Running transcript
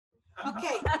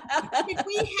Okay. Could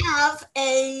we have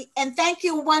and thank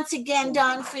you once again,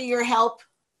 Don, for your help.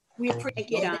 We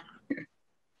appreciate it.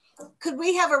 Could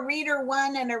we have a reader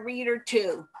 1 and a reader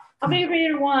 2? I'll be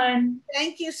reader 1.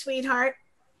 Thank you, sweetheart.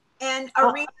 And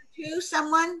a reader 2,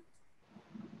 someone?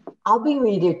 I'll be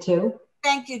reader 2.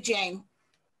 Thank you, Jane.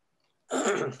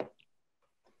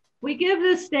 We give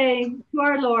this day to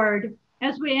our Lord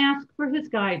as we ask for his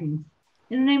guidance.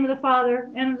 In the name of the Father,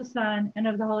 and of the Son, and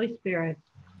of the Holy Spirit.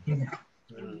 Amen.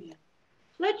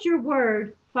 Let your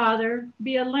word, Father,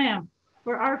 be a lamp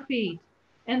for our feet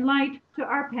and light to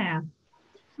our path,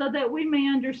 so that we may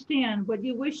understand what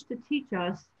you wish to teach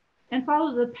us and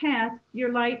follow the path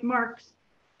your light marks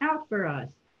out for us.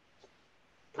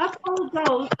 Uphold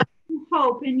those who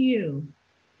hope in you,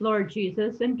 Lord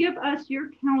Jesus, and give us your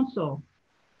counsel,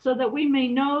 so that we may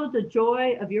know the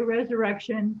joy of your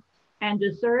resurrection and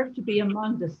deserve to be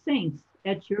among the saints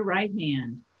at your right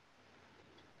hand.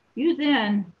 You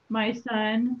then, my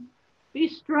son, be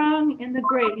strong in the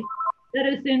grace that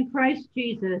is in Christ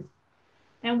Jesus,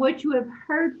 and what you have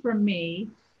heard from me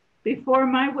before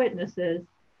my witnesses,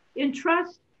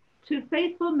 entrust to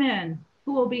faithful men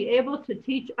who will be able to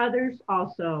teach others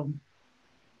also.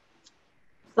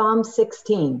 Psalm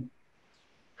 16.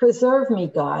 Preserve me,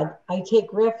 God, I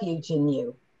take refuge in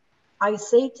you. I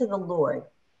say to the Lord,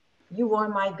 you are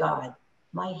my God.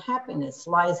 My happiness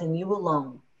lies in you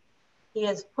alone. He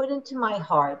has put into my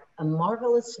heart a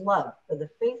marvelous love for the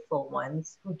faithful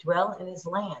ones who dwell in his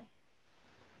land.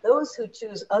 Those who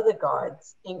choose other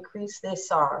gods increase their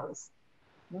sorrows.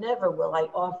 Never will I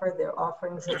offer their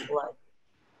offerings of blood.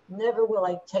 Never will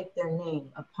I take their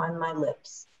name upon my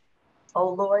lips. O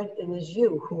Lord, it is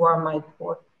you who are my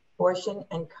portion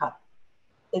and cup.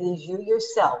 It is you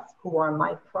yourself who are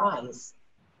my prize.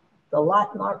 The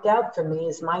lot marked out for me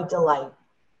is my delight.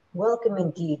 Welcome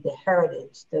indeed the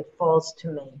heritage that falls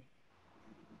to me.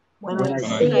 When I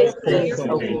see your face,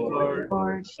 O Lord,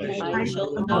 I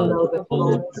shall know the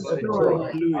fullness of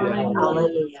joy.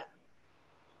 Hallelujah.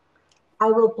 I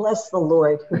will bless the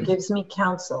Lord who gives me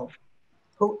counsel,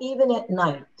 who even at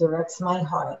night directs my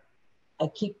heart. I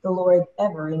keep the Lord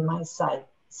ever in my sight.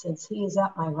 Since he is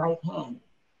at my right hand,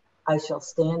 I shall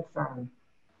stand firm.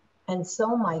 And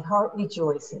so my heart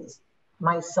rejoices,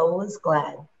 my soul is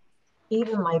glad,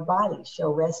 even my body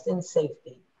shall rest in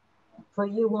safety. For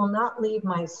you will not leave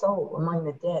my soul among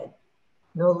the dead,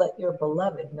 nor let your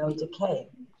beloved know decay.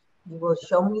 You will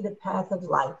show me the path of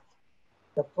life,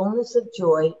 the fullness of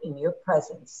joy in your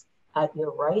presence, at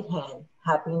your right hand,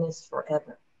 happiness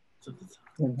forever.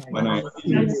 When I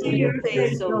see your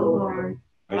face, O Lord,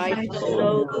 I shall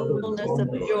know the fullness of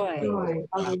joy.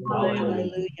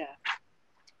 Hallelujah.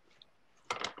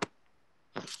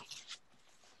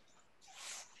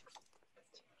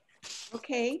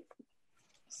 Okay,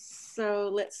 so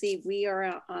let's see, we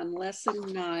are on lesson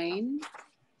 9,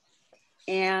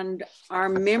 and our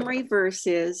memory verse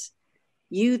is,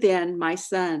 you then, my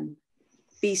son,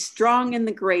 be strong in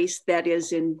the grace that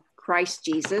is in Christ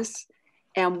Jesus,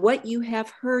 and what you have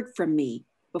heard from me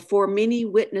before many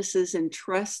witnesses,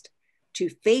 entrust to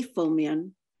faithful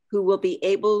men who will be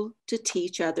able to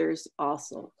teach others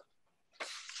also.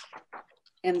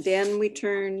 And then we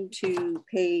turn to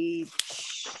page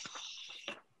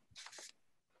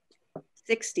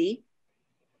 60.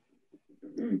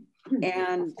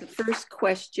 And the first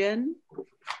question,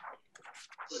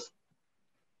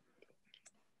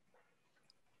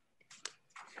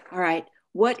 all right,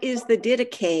 what is the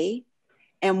Didache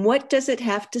and what does it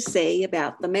have to say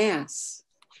about the Mass?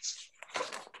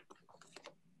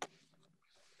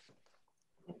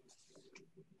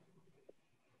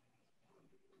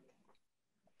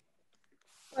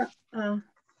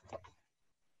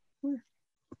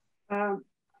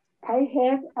 I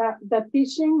have the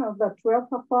teaching of the 12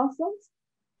 apostles,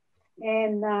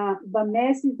 and the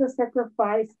Mass is the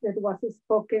sacrifice that was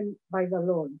spoken by the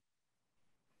Lord.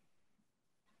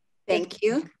 Thank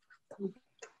you.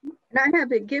 And I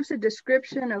have, it gives a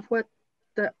description of what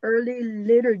the early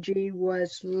liturgy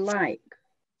was like.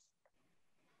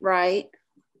 Right.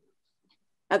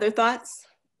 Other thoughts?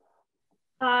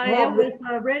 It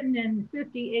was written in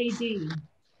 50 AD,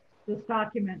 this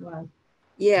document was.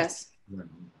 Yes.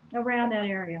 Around that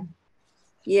area.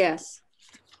 Yes.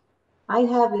 I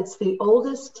have, it's the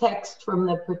oldest text from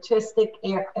the patristic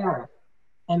era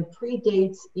and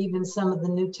predates even some of the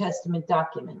New Testament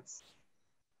documents.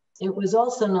 It was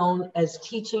also known as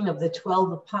teaching of the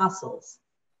 12 apostles.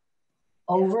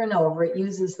 Over and over, it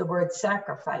uses the word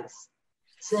sacrifice,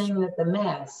 saying that the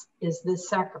Mass is this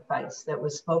sacrifice that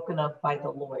was spoken of by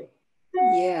the Lord.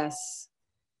 Yes.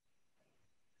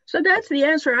 So that's the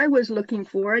answer I was looking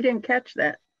for. I didn't catch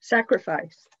that.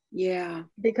 Sacrifice. Yeah.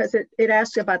 Because it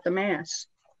asks about the Mass.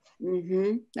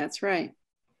 Mm-hmm. That's right.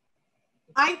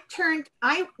 I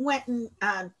went and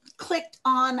clicked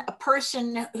on a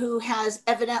person who has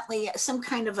evidently some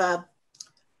kind of a,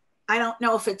 I don't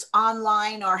know if it's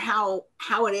online or how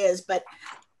it is, but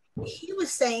he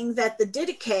was saying that the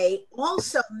Didache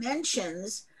also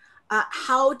mentions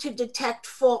how to detect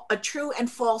true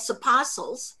and false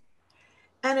apostles.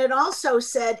 And it also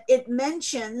said it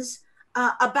mentions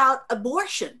about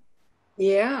abortion.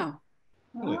 Yeah.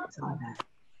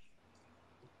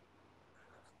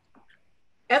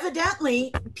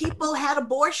 Evidently, people had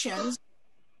abortions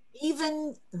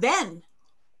even then.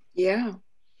 Yeah.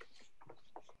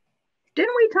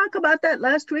 Didn't we talk about that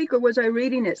last week, or was I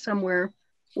reading it somewhere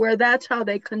where that's how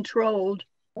they controlled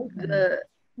the,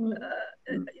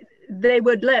 they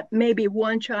would let maybe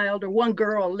one child or one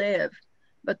girl live,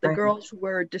 but the girls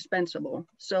were dispensable.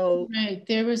 So right,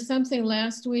 there was something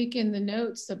last week in the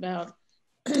notes about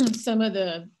some of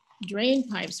the drain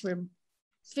pipes were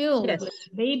filled with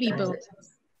baby bones,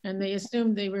 and they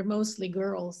assumed they were mostly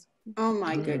girls. Oh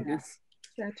my goodness.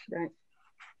 That's right.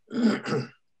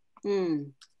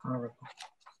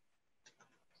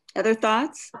 Other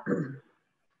thoughts?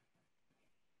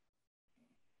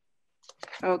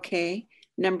 Okay.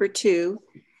 Number 2,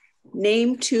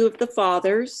 name 2 of the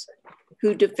fathers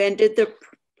who defended the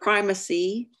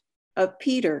primacy of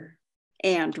Peter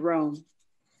and Rome.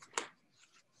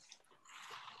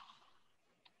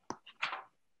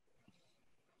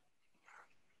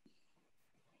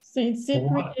 Saint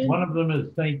Cyprian. One of them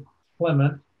is Saint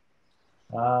Clement,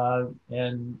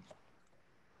 and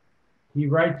he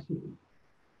writes,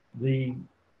 the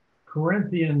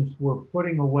Corinthians were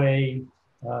putting away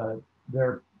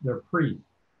their priests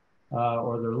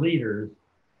or their leaders,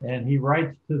 and he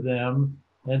writes to them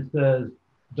and says,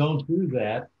 don't do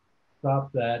that,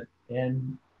 stop that.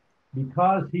 And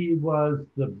because he was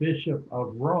the bishop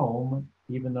of Rome,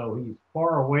 even though he's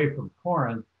far away from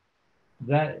Corinth,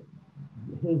 that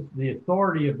the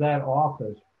authority of that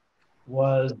office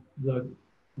was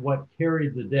what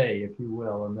carried the day, if you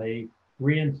will, and they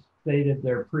reinstated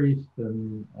their priest,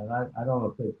 and I don't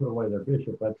know if they put away their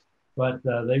bishop, but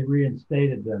they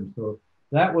reinstated them. So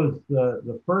that was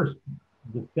the first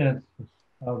defense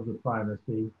of the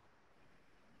primacy.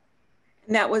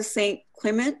 And that was Saint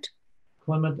Clement?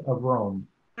 Clement of Rome.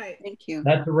 Right. Thank you.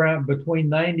 That's around between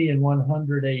 90 and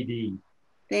 100 AD.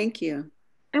 Thank you.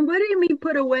 And what do you mean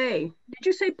put away? Did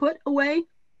you say put away?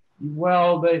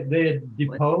 Well, they had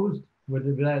deposed.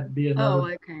 Would that be another? Oh,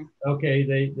 okay. Okay,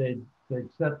 they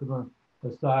set them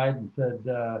aside and said,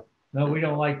 no, we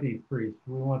don't like these priests.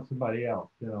 We want somebody else,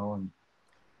 you know, and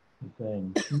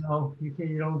saying, no,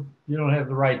 you don't have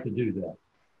the right to do that.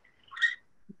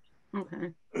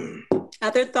 Okay.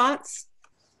 Other thoughts?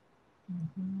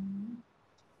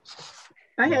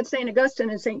 I had St. Augustine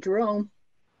and St. Jerome.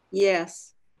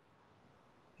 Yes.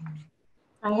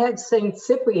 I had St.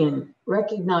 Cyprian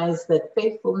recognize that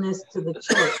faithfulness to the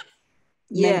church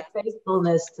meant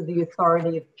faithfulness to the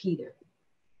authority of Peter.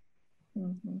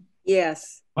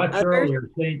 Yes. Much earlier,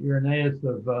 St. Irenaeus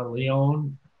of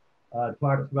Lyon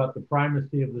talks about the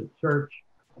primacy of the church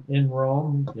in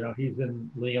Rome. You know, he's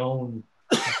in Lyon,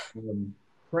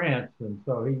 France, and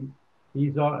so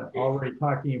he's already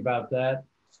talking about that.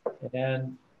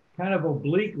 And kind of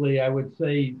obliquely, I would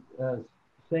say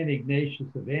St.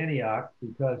 Ignatius of Antioch,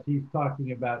 because he's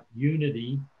talking about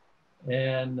unity.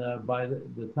 And by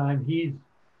the time he's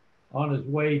on his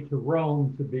way to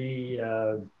Rome to be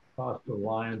tossed to the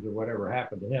lions or whatever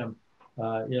happened to him,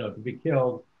 to be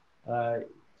killed,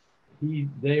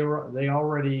 they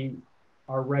already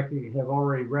have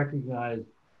already recognized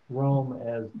Rome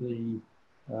as the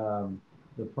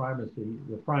primacy,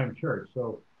 the prime church.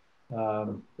 So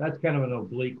that's kind of an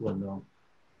oblique one, though.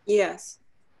 Yes.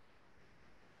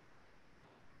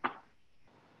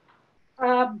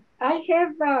 I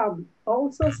have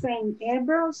also St.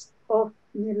 Ambrose of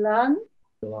Milan.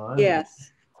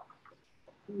 Yes.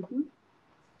 Mm-hmm.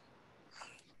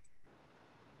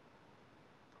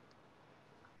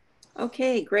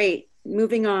 Okay, great.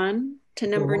 Moving on to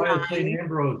number 9. Why is St.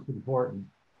 Ambrose important?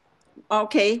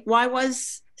 Okay, why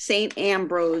was St.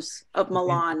 Ambrose of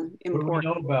Milan important? What do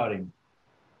we know about him?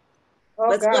 Oh,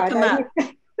 Let's God, look him up.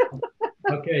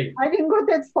 Okay. I didn't go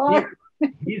that far.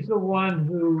 He's the one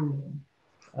who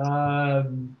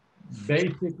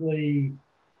basically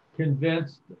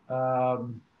convinced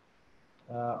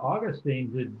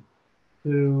Augustine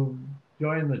to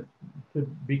join to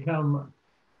become,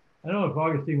 I don't know if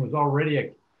Augustine was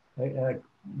already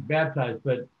baptized,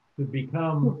 but to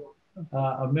become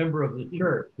a member of the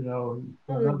church, you know.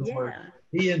 So in other words,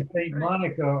 he and Saint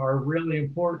Monica are really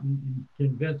important in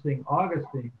convincing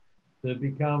Augustine to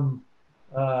become,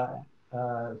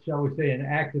 shall we say, an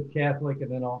active Catholic,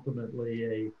 and then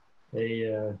ultimately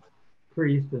a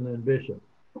priest and then bishop.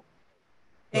 So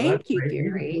Thank you, great.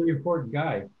 Gary. He's a really important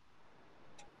guy.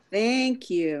 Thank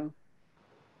you.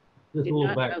 Just Did a little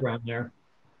not know. background there.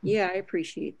 Yeah, I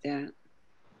appreciate that.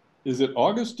 Is it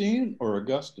Augustine or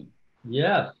Augustine?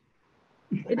 Yes.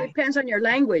 It depends on your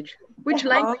language. Which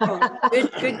language? Oh,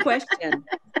 good question.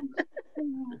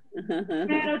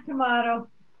 Tomato.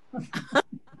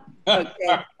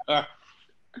 Okay.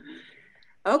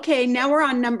 Okay, now we're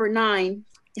on number 9.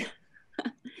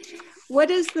 What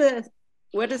is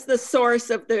the source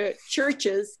of the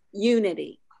church's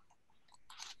unity?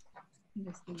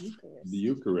 The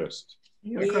Eucharist.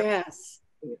 Yes.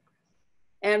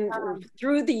 And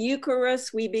through the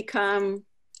Eucharist, we become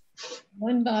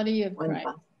one body of Christ.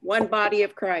 One body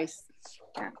of Christ.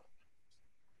 Yeah.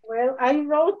 Well, I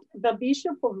wrote the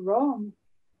Bishop of Rome,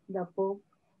 the Pope.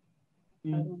 I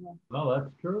don't know. Oh,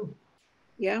 that's true.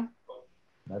 Yeah.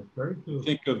 That's very true.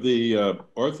 Think of the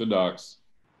Orthodox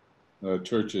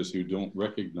churches who don't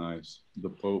recognize the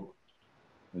Pope,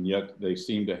 and yet they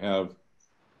seem to have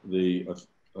the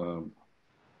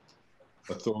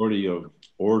authority of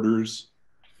orders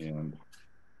and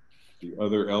the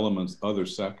other elements, other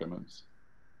sacraments.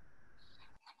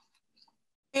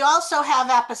 They also have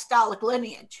apostolic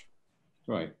lineage.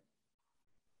 Right.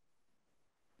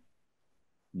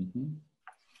 Mm-hmm.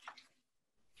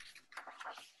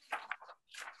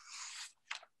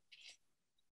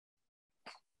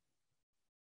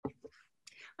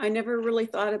 I never really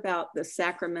thought about the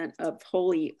sacrament of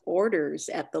holy orders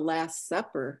at the Last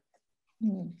Supper.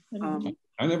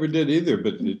 I never did either,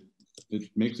 but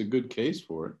it makes a good case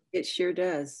for it. It sure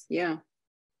does, yeah.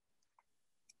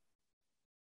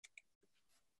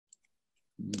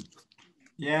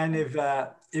 Yeah, and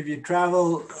if you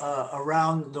travel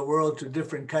around the world to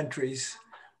different countries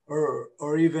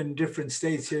or even different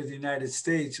states here in the United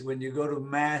States, when you go to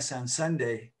Mass on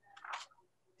Sunday,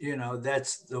 you know,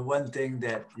 that's the one thing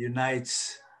that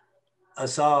unites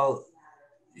us all,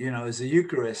 you know, is the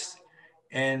Eucharist.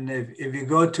 And if you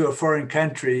go to a foreign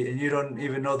country and you don't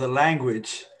even know the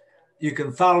language, you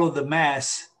can follow the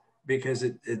Mass because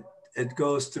it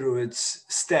goes through its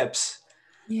steps,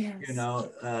 yes, you know,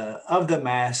 of the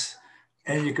Mass,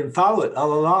 and you can follow it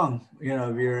all along. You know,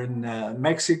 if you're in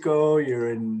Mexico, you're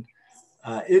in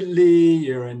Italy,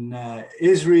 you're in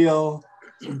Israel.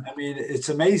 I mean, it's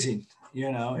amazing,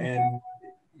 you know, and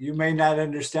you may not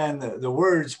understand the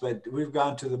words, but we've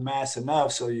gone to the Mass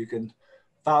enough so you can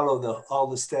follow all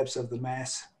the steps of the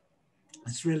Mass.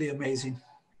 It's really amazing.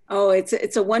 Oh,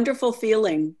 it's a wonderful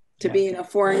feeling to be in a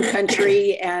foreign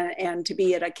country and to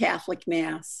be at a Catholic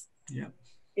Mass. Yeah.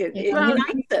 It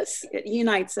unites us. It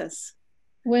unites us.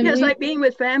 It's like being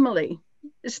with family.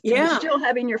 Still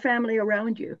having your family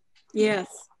around you. Yes.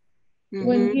 Mm-hmm.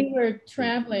 When we were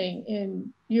traveling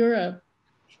in Europe,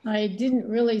 I didn't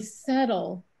really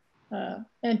settle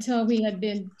until we had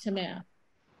been to Mass.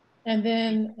 And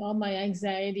then all my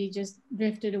anxiety just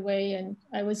drifted away and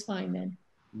I was fine then.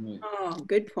 Oh,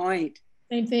 good point.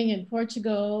 Same thing in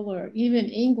Portugal or even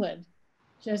England,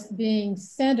 just being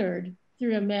centered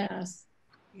through a Mass.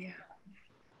 Yeah.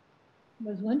 It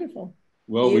was wonderful.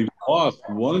 Well, we've lost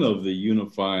one of the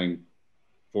unifying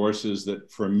forces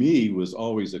that for me was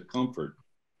always a comfort.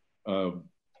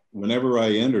 Whenever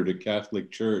I entered a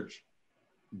Catholic church,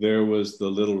 there was the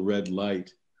little red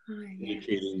light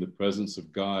indicating the presence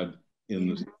of God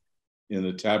in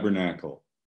the tabernacle.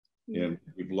 Yeah. And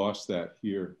we've lost that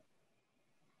here.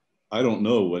 I don't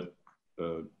know what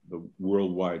the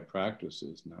worldwide practice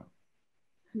is now.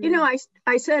 You know,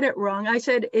 I said it wrong. I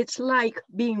said it's like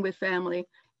being with family.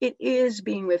 It is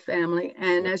being with family.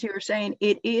 And as you were saying,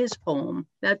 it is home.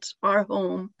 That's our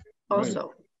home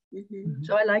also. Right. Mm-hmm.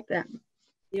 So I like that.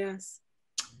 Yes.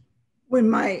 When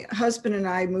my husband and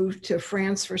I moved to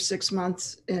France for 6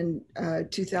 months in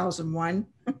 2001,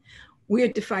 we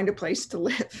had to find a place to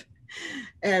live.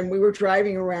 And we were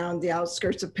driving around the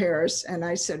outskirts of Paris. And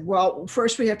I said, well,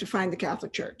 first we have to find the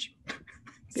Catholic Church.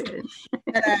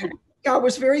 And God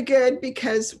was very good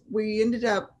because we ended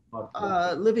up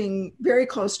living very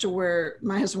close to where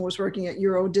my husband was working at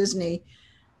Euro Disney.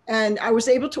 And I was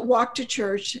able to walk to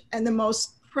church. And the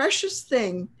most precious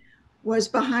thing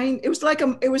was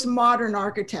it was modern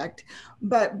architect,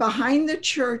 but behind the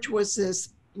church was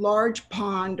this large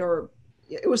pond, or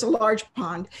it was a large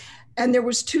pond, and there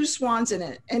was 2 swans in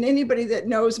it. And anybody that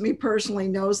knows me personally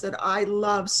knows that I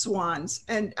love swans.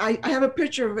 And I have a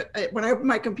picture of it. When I open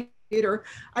my computer,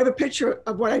 I have a picture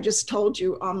of what I just told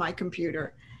you on my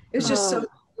computer. It's just so, it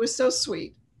was so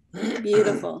sweet.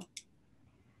 Beautiful.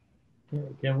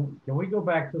 Can we go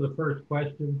back to the first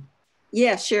question?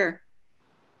 Yeah, sure.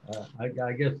 I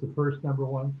guess the first number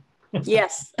one.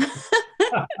 Yes.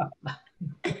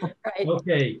 Right.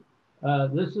 Okay.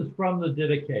 This is from the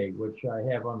Didache, which I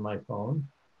have on my phone.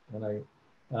 And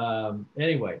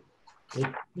anyway,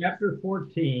 it's chapter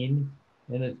 14,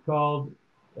 and it's called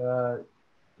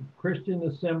Christian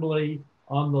Assembly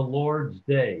on the Lord's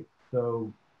Day.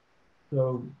 So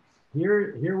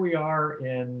here we are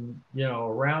in,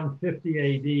 around 50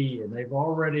 AD, and they've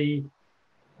already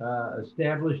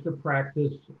established a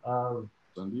practice of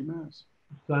Sunday Mass.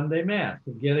 Sunday Mass,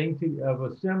 of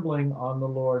assembling on the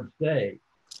Lord's Day.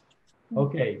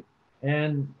 Okay,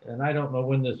 and I don't know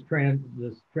when this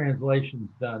translation's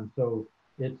done, so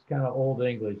it's kind of old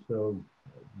English, so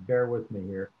bear with me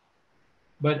here.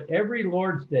 But every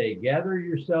Lord's Day, gather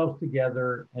yourselves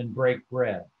together and break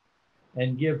bread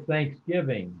and give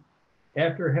thanksgiving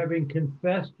after having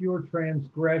confessed your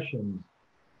transgressions,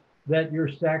 that your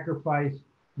sacrifice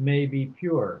may be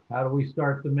pure. How do we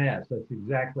start the Mass? That's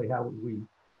exactly how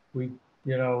we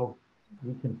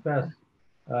confess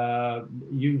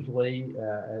usually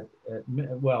at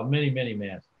many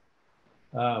Mass.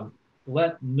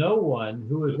 Let no one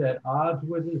who is at odds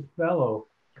with his fellow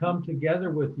come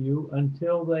together with you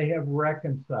until they have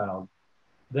reconciled,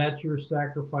 that your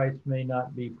sacrifice may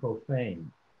not be profaned.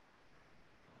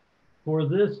 For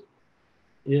this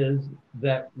is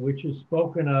that which is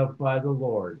spoken of by the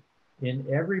Lord. In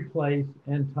every place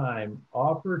and time,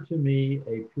 offer to me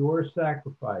a pure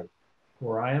sacrifice,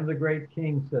 for I am the great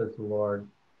King, says the Lord,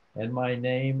 and my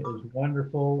name is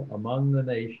wonderful among the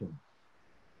nations.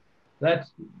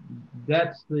 That's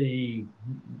the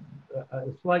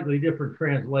slightly different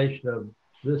translation of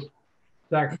this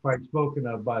sacrifice spoken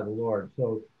of by the Lord.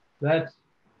 So that's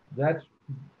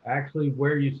actually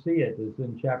where you see it, is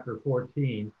in chapter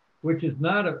 14, which is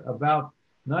not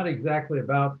exactly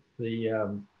about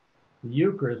the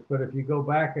Eucharist, but if you go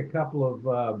back a couple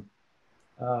of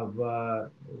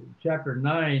chapter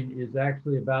 9 is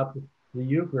actually about the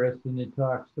Eucharist, and it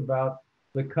talks about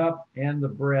the cup and the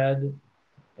bread,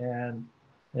 and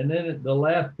then the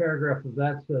last paragraph of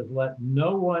that says, let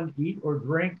no one eat or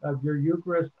drink of your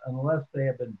Eucharist unless they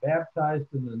have been baptized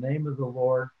in the name of the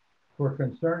Lord. For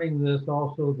concerning this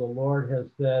also the Lord has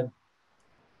said,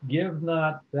 give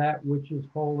not that which is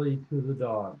holy to the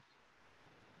dogs.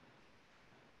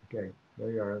 Okay,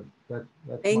 there you are. That's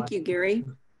Thank you, Gary.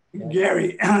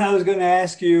 Gary, I was going to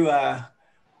ask you, the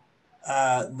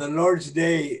Lord's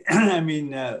Day, I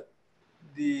mean,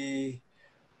 the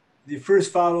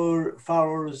first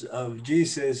followers of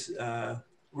Jesus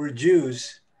were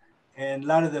Jews, and a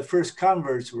lot of the first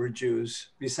converts were Jews,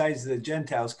 besides the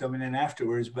Gentiles coming in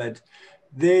afterwards, but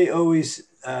they always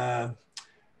kept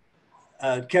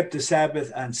the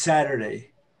Sabbath on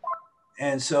Saturday.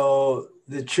 And so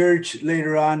the church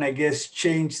later on, I guess,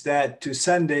 changed that to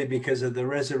Sunday because of the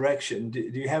resurrection. Do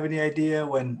you have any idea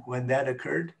when that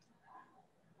occurred?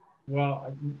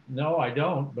 Well, no, I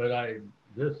don't, but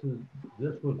this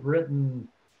was written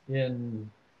in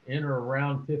or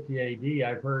around 50 AD.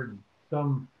 I've heard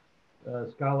some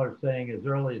scholars saying as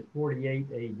early as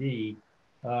 48 AD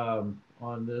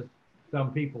on this.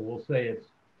 Some people will say it's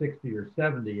 60 or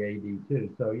 70 AD too.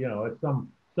 So, it's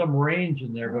some range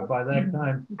in there, but by that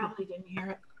time, Probably didn't hear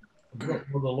it.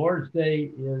 Well, the Lord's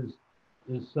Day is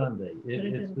Sunday.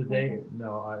 It's the day.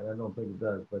 No, I don't think it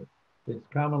does, but it's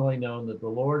commonly known that the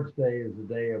Lord's Day is the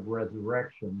day of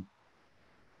resurrection.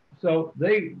 So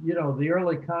they, the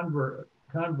early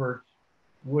converts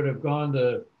would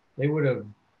have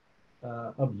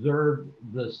observed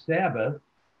the Sabbath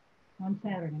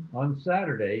on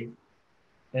Saturday,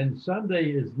 and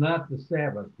Sunday is not the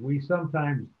Sabbath. We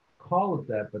sometimes call it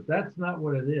that, but that's not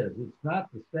what it is. It's not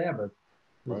the Sabbath.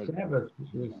 The Sabbath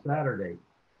is Saturday,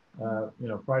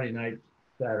 Friday night,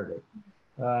 Saturday.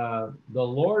 The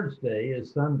Lord's Day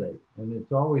is Sunday, and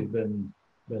it's always been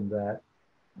that.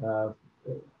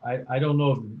 I don't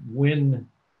know when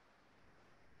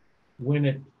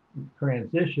it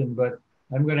transitioned, but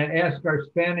I'm going to ask our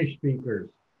Spanish speakers,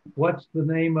 what's the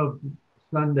name of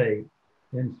Sunday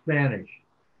in Spanish?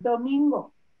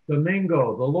 Domingo.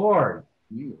 Domingo, the Lord,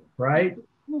 right?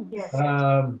 Yes.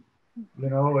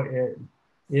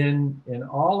 In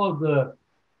all of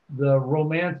the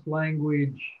Romance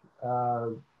language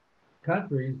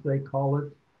countries, they call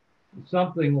it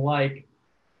something like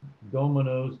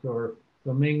Dominus or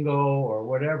Domingo or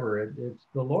whatever. It's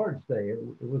the Lord's Day.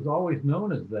 It was always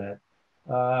known as that.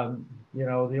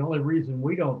 The only reason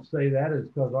we don't say that is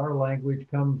because our language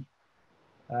comes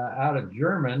out of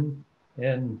German,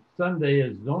 and Sunday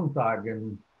is Sonntag,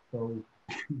 and so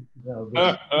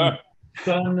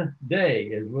Sunday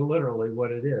is literally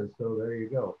what it is. So there you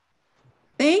go.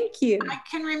 Thank you. I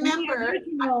can remember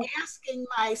asking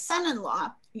my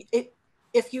son-in-law,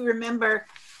 if you remember,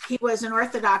 he was an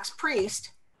Orthodox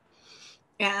priest.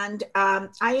 And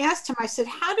I asked him, I said,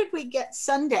 how did we get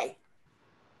Sunday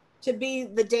to be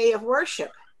the day of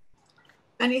worship?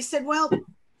 And he said, well,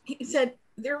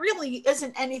 there really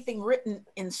isn't anything written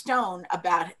in stone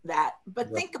about that, but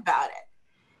right. Think about it.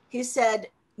 He said,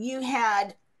 you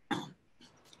had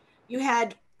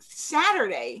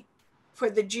Saturday for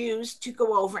the Jews to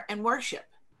go over and worship.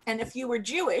 And if you were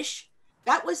Jewish,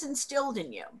 that was instilled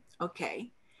in you,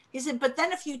 okay? He said, but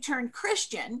then if you turned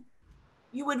Christian,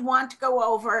 you would want to go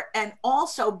over and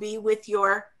also be with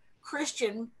your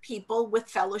Christian people with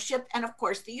fellowship and of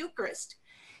course the Eucharist.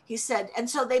 He said, and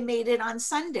so they made it on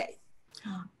Sunday.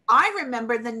 I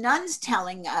remember the nuns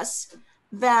telling us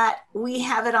that we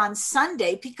have it on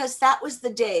Sunday because that was the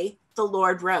day the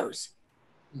Lord rose.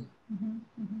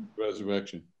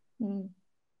 Resurrection.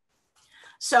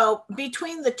 So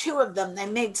between the two of them, they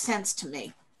made sense to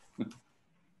me.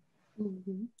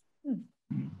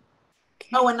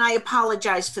 Oh, and I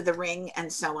apologize for the ring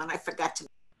and so on. I forgot to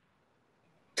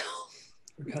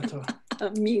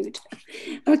mute.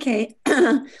 Okay,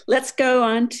 let's go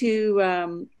on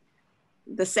to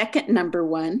the second number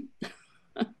one.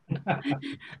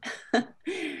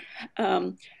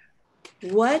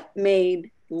 What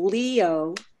made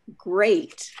Leo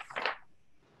great?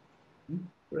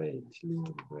 Well,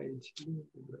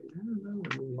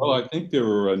 I think there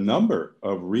were a number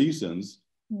of reasons.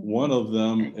 One of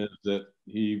them is that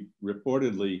he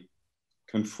reportedly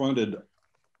confronted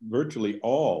virtually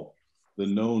all the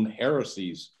known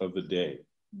heresies of the day.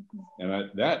 And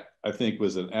that, I think,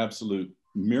 was an absolute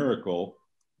miracle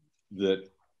that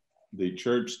the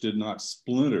church did not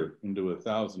splinter into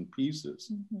 1,000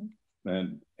 pieces.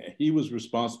 And he was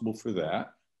responsible for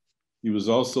that. He was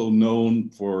also known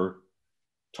for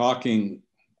talking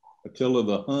Attila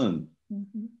the Hun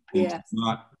into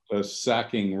not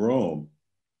sacking Rome.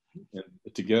 And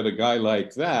to get a guy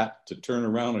like that to turn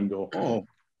around and go home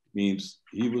means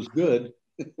he was good.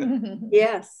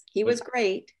 Yes, he was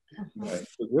great. Right.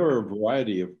 So there are a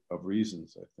variety of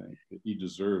reasons, I think, that he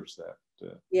deserves that.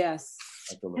 Yes.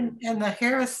 And the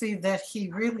heresy that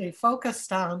he really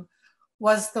focused on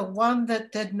was the one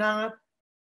that did not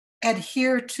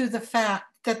adhere to the fact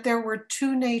that there were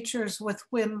two natures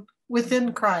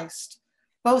within Christ,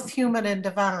 both human and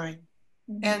divine.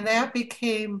 And that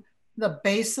became the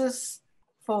basis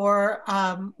for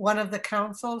one of the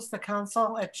councils, the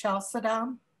council at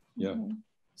Chalcedon. Yeah.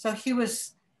 So he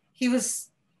was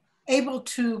able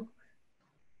to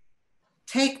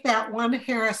take that one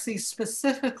heresy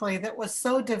specifically that was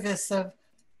so divisive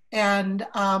and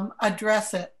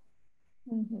address it.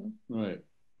 Right.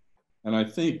 And I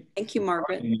think, thank you,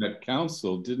 Margaret. In that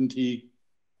council, didn't he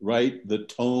write the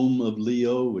Tome of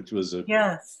Leo, which was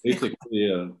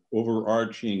basically an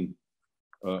overarching,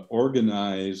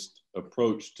 organized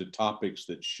approach to topics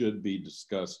that should be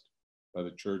discussed by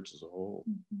the church as a whole.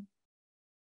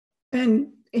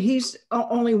 And he's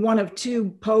only one of two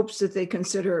popes that they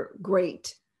consider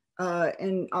great.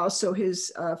 And also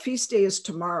his feast day is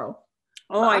tomorrow.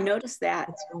 Oh, I noticed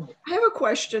that. I have a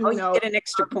question. Oh, you get an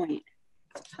extra point.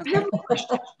 Okay. I have a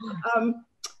question.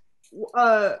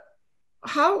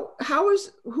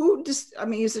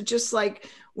 Is it just like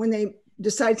when they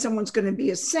decide someone's going to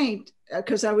be a saint?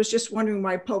 Because I was just wondering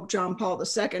why Pope John Paul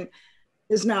II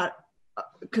is not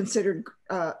considered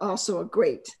also a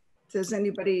great. Does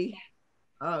anybody,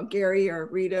 Gary or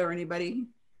Rita or anybody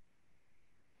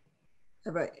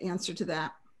have an answer to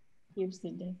that? Here's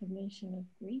the definition of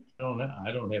great.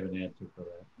 I don't have an answer for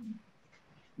that.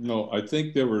 No, I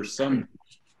think there were some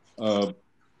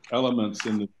elements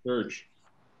in the church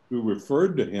who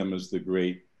referred to him as the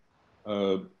great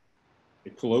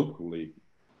colloquially,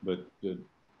 but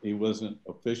he wasn't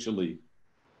officially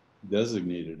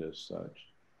designated as such.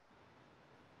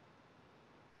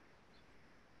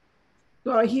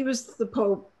 Well, he was the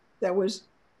Pope that was,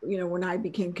 when I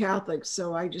became Catholic.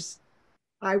 So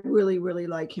I really, really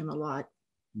like him a lot.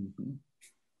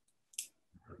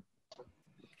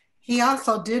 He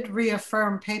also did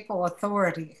reaffirm papal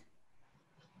authority.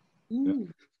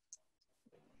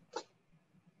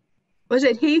 Was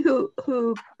it he who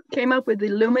came up with the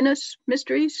luminous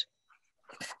mysteries?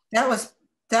 That was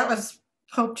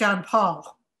Pope John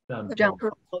Paul. John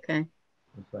Paul. Okay.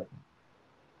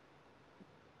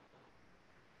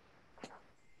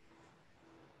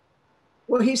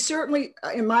 Well, he certainly,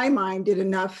 in my mind, did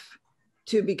enough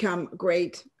to become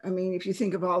great. I mean, if you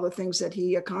think of all the things that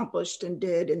he accomplished and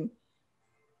did, and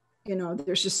You know,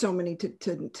 there's just so many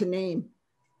to name,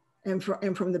 and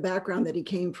from the background that he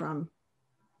came from.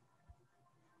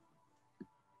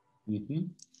 Mm-hmm.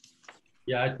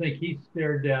 Yeah, I think he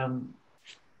stared down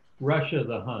Russia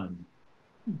the Hun.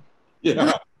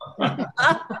 Yeah.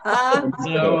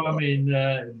 No, I mean,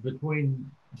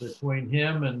 between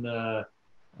him and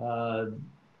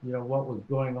you know, what was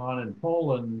going on in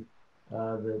Poland,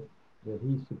 that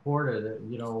he supported.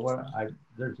 You know,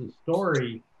 there's a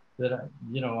story that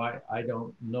you know, I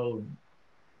don't know.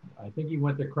 I think he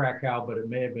went to Krakow, but it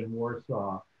may have been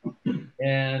Warsaw,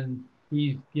 and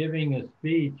he's giving a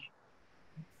speech,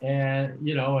 and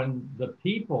you know, and the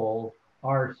people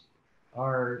are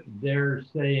there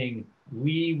saying,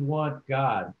 "We want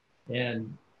God,"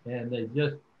 and they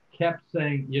just kept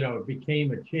saying, you know, it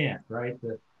became a chant, right?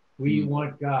 That we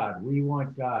want God, we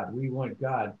want God, we want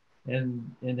God. And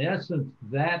in essence,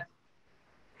 that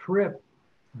trip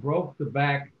broke the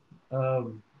back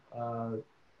of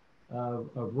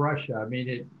Russia. I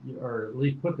mean, or at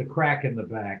least put the crack in the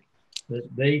back, that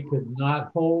they could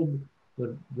not hold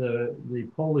the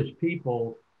Polish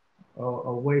people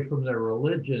away from their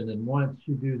religion. And once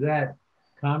you do that,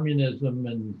 communism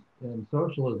and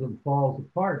socialism falls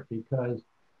apart, because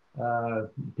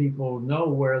people know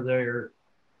where the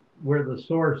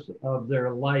source of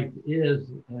their life is,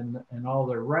 and all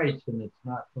their rights, and it's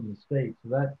not from the state. So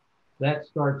that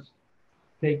starts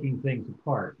taking things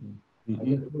apart. And I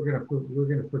guess we're gonna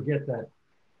forget that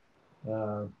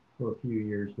for a few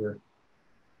years here.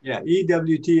 Yeah,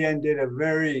 EWTN did a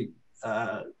very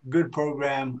good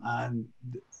program on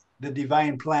the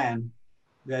divine plan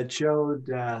that showed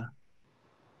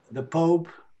the Pope,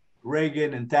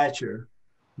 Reagan, and Thatcher,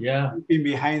 yeah, working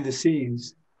behind the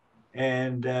scenes,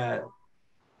 and the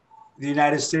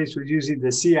United States was using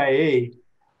the CIA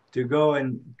to go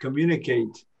and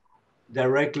communicate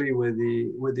directly with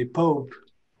the Pope,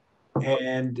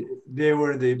 and they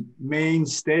were the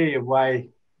mainstay of why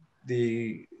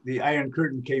the Iron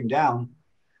Curtain came down.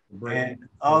 And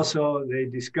also they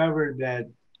discovered that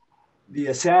the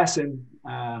assassin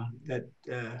that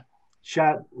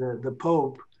shot the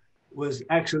Pope was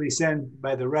actually sent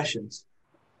by the Russians.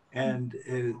 And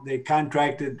they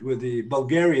contracted with the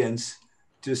Bulgarians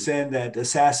to send that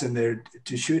assassin there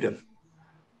to shoot him.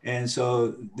 And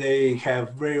so they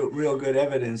have real good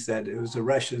evidence that it was the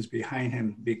Russians behind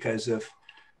him because of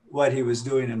what he was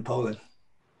doing in Poland.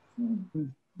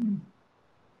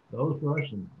 Those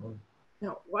Russians.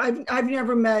 No, I've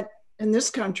never met, in this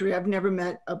country, I've never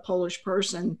met a Polish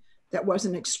person that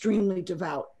wasn't extremely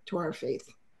devout to our faith.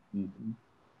 Mm-hmm.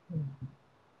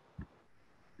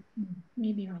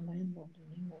 Maybe our landlord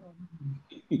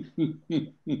in England.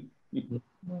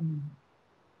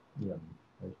 Yeah.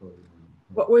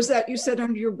 What was that you said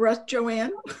under your breath,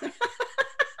 Joanne?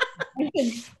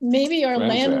 Maybe our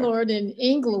landlord in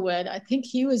Inglewood. I think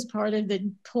he was part of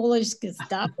the Polish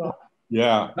Gestapo.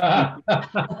 Yeah.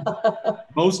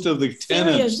 Most of the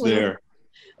tenants there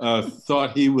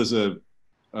thought he was a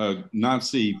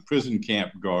Nazi prison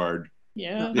camp guard.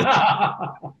 Yeah.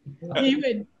 He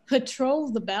would patrol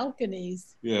the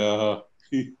balconies. Yeah.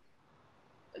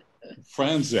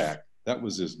 Franzak, that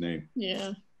was his name.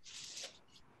 Yeah.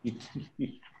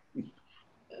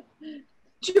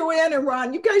 Joanne and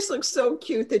Ron, you guys look so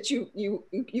cute that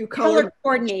you color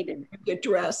coordinated. Get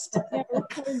dressed.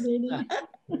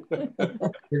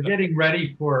 They're getting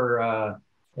ready for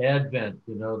Advent.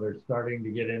 You know, they're starting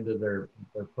to get into their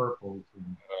purples.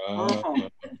 And,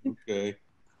 okay.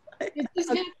 It just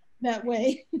happened that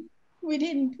way. We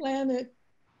didn't plan it.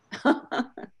 Can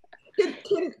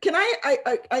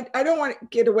I don't want to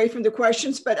get away from the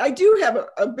questions, but I do have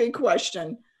a big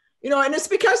question. You know, and it's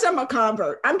because I'm a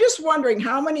convert. I'm just wondering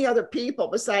how many other people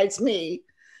besides me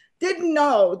didn't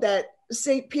know that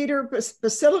St. Peter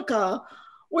Basilica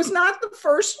was not the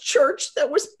first church that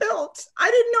was built.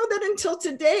 I didn't know that until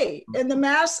today. In the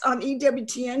Mass on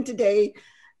EWTN today,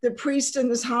 the priest in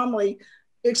this homily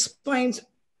explains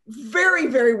very,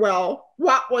 very well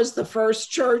what was the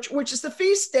first church, which is the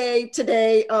feast day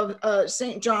today of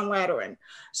St. John Lateran.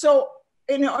 So,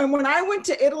 you know, and when I went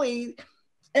to Italy,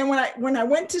 and when I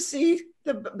went to see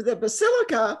the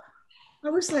basilica, I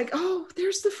was like, oh,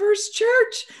 there's the first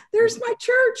church. There's my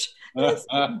church. And I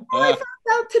found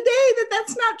out today that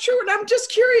that's not true. And I'm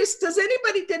just curious, did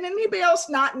anybody else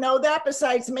not know that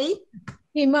besides me?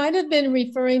 He might have been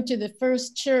referring to the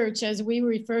first church as we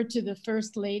refer to the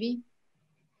First Lady.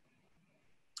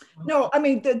 No, I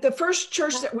mean, the first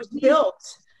church that was built,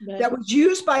 that was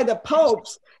used by the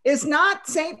popes, is not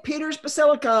St. Peter's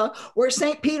Basilica where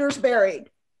St. Peter's buried.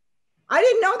 I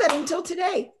didn't know that until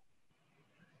today.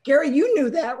 Gary, you knew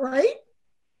that, right?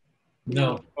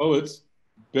 No. Oh, it's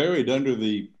buried under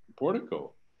the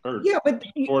portico. Yeah, but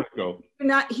portico. You're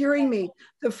not hearing me.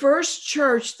 The first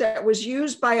church that was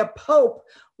used by a pope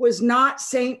was not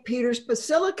St. Peter's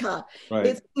Basilica. Right.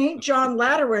 It's St. John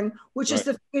Lateran, which is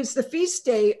the feast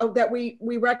day of that we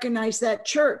recognize that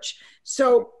church.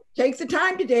 So take the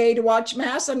time today to watch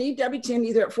Mass on EWTN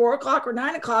either at 4 o'clock or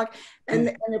 9 o'clock, and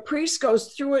the priest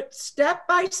goes through it step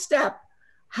by step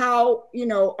how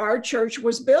our church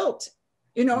was built.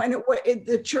 And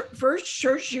the first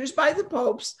church used by the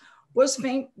popes was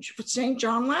St.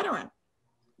 John Lateran.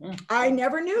 I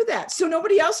never knew that. So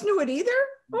nobody else knew it either?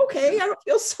 Okay, I don't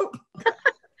feel so...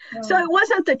 So it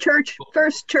wasn't the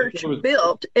first church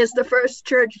built, it's the first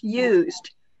church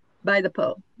used by the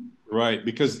Pope. Right,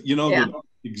 because, the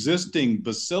existing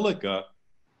basilica,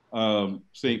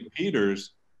 St.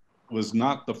 Peter's, was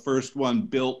not the first one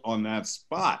built on that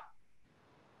spot.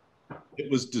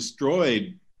 It was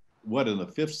destroyed, in the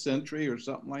 5th century or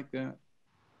something like that?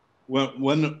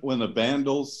 When the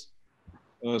Vandals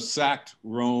sacked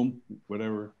Rome,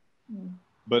 whatever.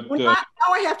 But now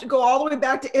I have to go all the way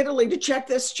back to Italy to check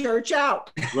this church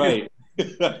out. Right.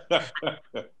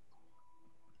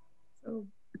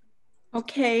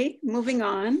 Okay, moving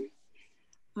on.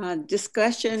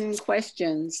 Discussion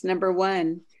questions. Number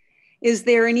 1, is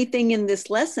there anything in this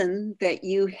lesson that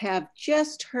you have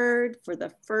just heard for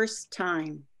the first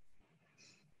time?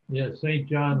 Yeah, St.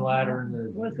 John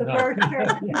Lateran was the first church.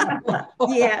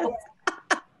 Yes.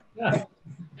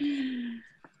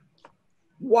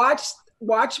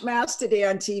 Watch Mass today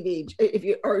on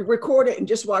TV, or record it and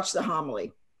just watch the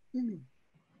homily.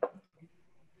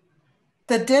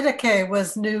 The Didache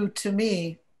was new to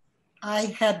me. I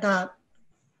had not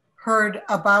heard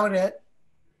about it.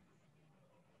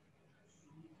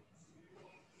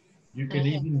 You can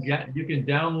even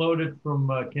download it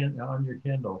from on your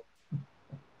Kindle.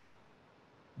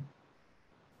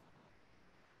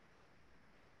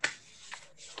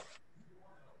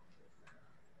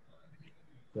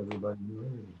 Everybody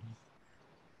knew.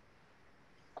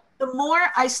 The more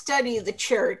I study the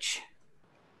church,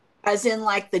 as in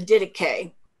like the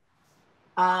Didache,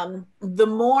 the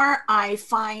more I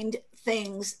find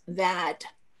things that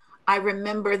I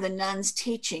remember the nuns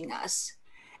teaching us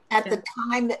at the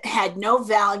time that had no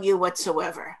value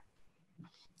whatsoever.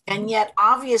 And yet,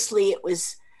 obviously, it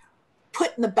was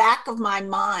put in the back of my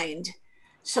mind.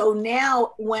 So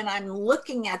now when I'm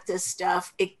looking at this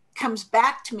stuff, it comes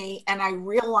back to me and I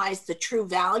realize the true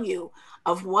value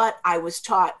of what I was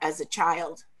taught as a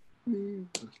child. Mm-hmm.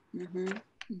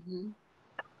 Mm-hmm.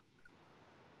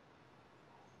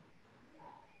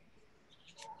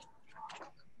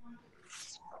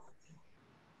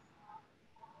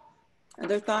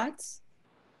 Other thoughts?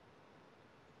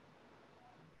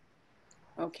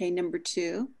 Okay, number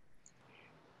 2.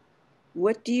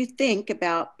 What do you think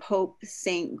about Pope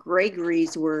St.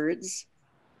 Gregory's words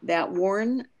that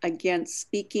warn against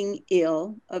speaking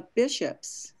ill of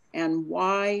bishops? And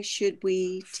why should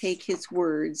we take his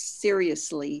words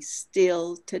seriously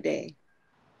still today?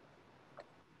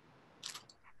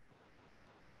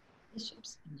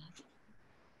 Bishops.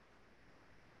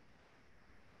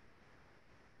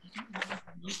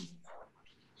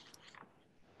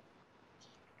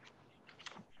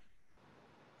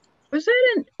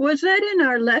 Was that in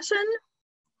our lesson?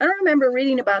 I don't remember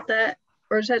reading about that.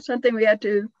 Or is that something we had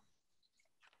to?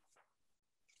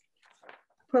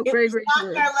 Pope Gregory's not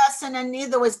word. Our lesson, and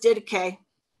neither was Didache.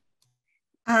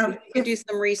 You do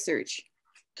some research.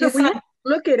 So we have to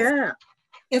look it up.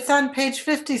 It's on page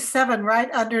 57,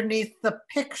 right underneath the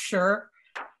picture.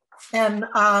 And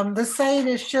the saying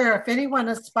is, sure, if anyone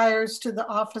aspires to the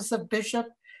office of bishop,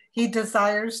 he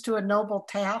desires to a noble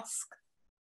task.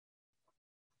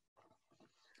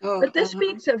 Oh, but this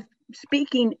speaks of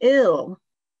speaking ill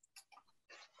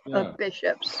of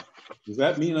bishops. Does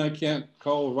that mean I can't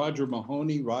call Roger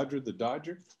Mahoney Roger the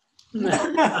Dodger?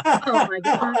 Oh my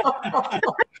God.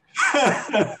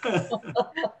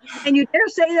 And you dare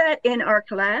say that in our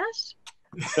class?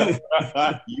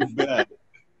 You bet.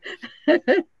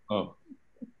 Oh.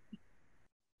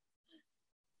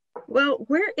 Well,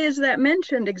 where is that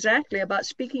mentioned exactly about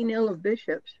speaking ill of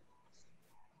bishops?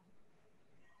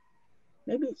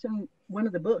 Maybe it's in one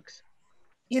of the books.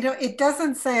 You know, it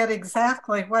doesn't say it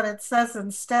exactly. What it says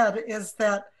instead is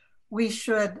that we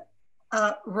should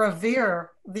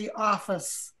revere the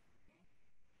office.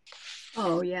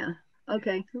 Oh, yeah.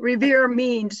 Okay. Revere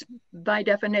means, by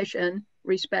definition,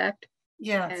 respect.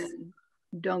 Yes. And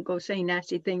don't go saying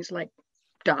nasty things like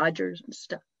Dodgers and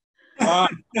stuff.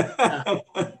 But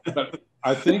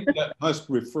I think that must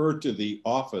refer to the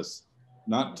office,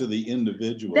 not to the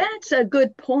individual. That's a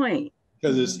good point.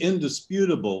 Because it's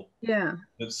indisputable that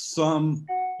some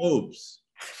popes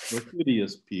were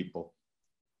hideous people.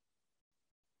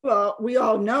 Well, we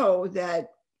all know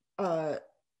that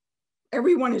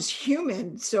everyone is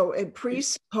human. So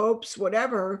priests, popes,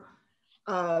 whatever,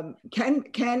 can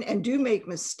and do make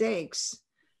mistakes.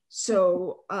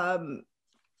 So,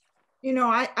 you know,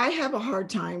 I have a hard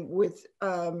time with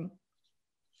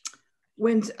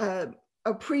when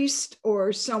a priest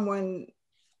or someone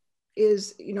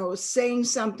is, you know, saying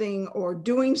something or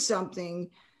doing something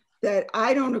that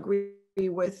I don't agree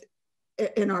with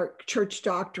in our church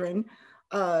doctrine.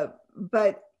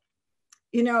 But,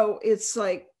 you know, it's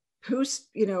like, who's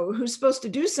supposed to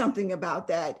do something about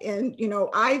that? And, you know,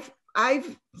 I've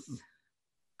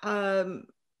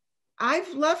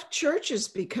left churches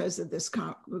because of this,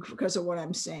 because of what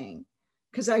I'm saying,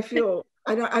 because I feel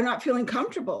I'm not feeling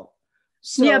comfortable.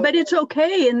 So, yeah, but it's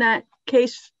okay in that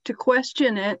case to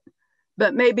question it,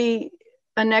 but maybe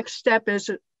a next step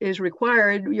is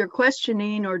required. You're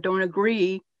questioning or don't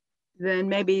agree, then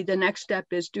maybe the next step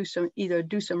is either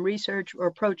do some research or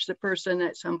approach the person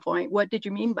at some point. What did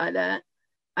you mean by that?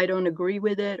 I don't agree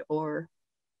with it, or,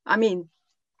 I mean,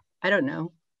 I don't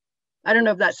know. I don't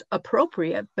know if that's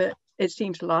appropriate, but it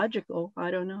seems logical. I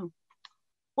don't know.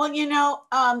 Well, you know,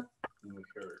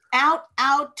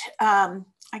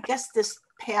 I guess this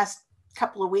past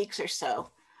couple of weeks or so,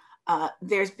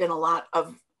 there's been a lot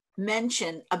of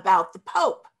mention about the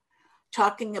Pope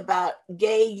talking about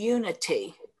gay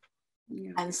unity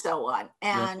and so on.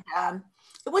 And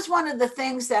it was one of the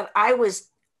things that I was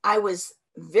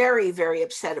very, very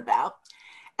upset about.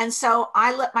 And so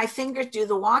I let my fingers do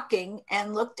the walking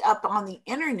and looked up on the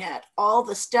internet all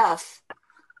the stuff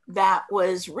that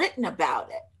was written about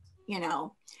it, you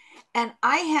know. And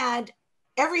I had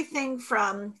everything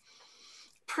from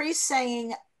priests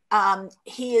saying it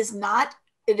is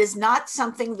not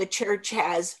something the church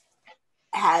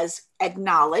has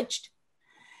acknowledged.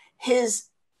 His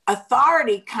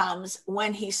authority comes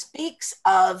when he speaks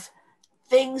of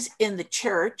things in the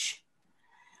church,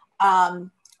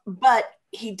 but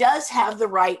he does have the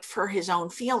right for his own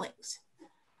feelings.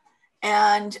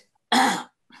 And,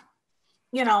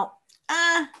 you know,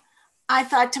 I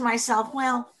thought to myself,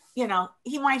 well, you know,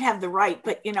 he might have the right,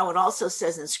 but, you know, it also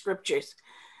says in scriptures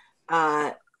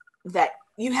that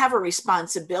you have a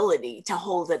responsibility to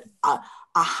hold it a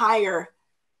higher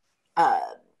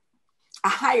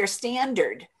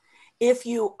standard if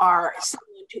you are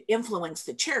someone to influence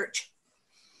the church.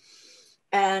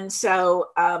 And so,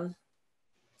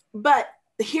 but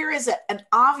here is an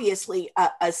obviously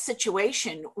a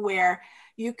situation where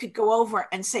you could go over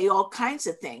and say all kinds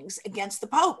of things against the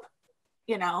Pope,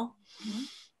 you know.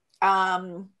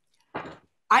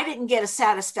 I didn't get a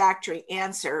satisfactory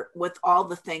answer with all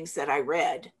the things that I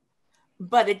read,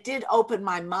 but it did open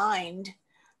my mind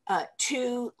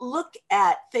to look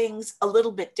at things a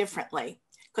little bit differently,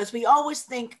 because we always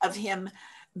think of him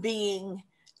being,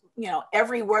 you know,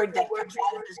 every word that comes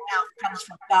out of his mouth comes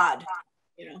from God,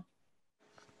 you know.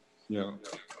 Yeah.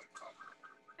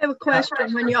 I have a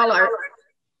question when y'all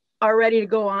are ready to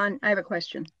go on. I have a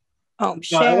question. Oh,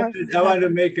 I wanted to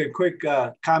make a quick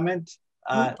comment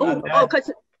on that,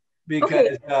 because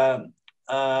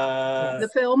the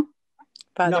film.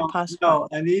 No,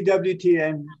 an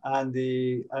EWTN on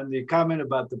the comment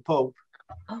about the Pope,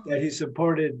 that he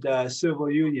supported civil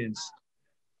unions.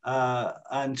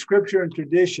 On Scripture and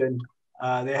Tradition,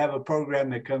 they have a program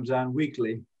that comes on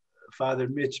weekly, Father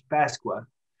Mitch Pasqua,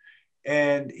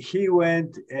 and he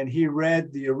went and he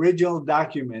read the original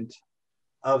document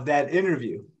of that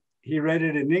interview. He read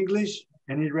it in English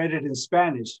and he read it in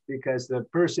Spanish, because the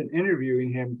person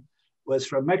interviewing him was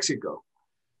from Mexico.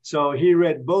 So he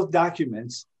read both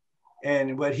documents,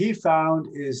 and what he found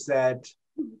is that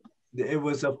it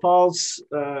was a false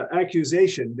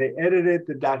accusation. They edited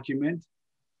the document,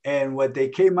 and what they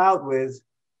came out with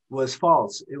was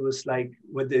false. It was like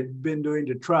what they've been doing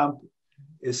to Trump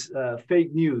is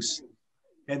fake news,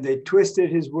 and they twisted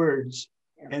his words,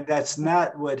 and that's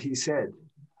not what he said.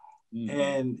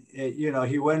 And you know,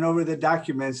 he went over the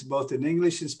documents both in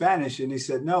English and Spanish, and he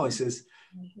said no. He says,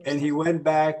 and he went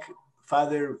back.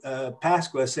 Father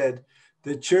Pasqua said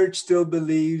the church still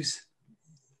believes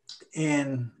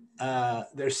in.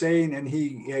 They're saying, and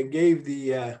he gave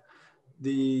the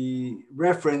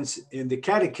reference in the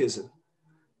Catechism,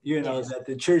 you know, that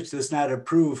the church does not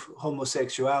approve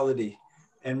homosexuality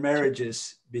and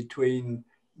marriages between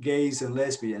gays and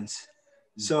lesbians.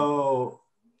 So,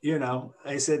 you know,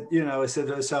 I said to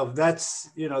myself, that's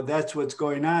what's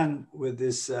going on with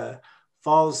this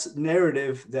false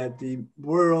narrative that the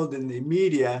world and the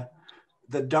media,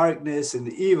 the darkness and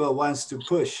the evil wants to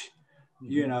push.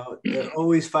 You know, they're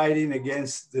always fighting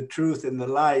against the truth and the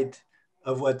light,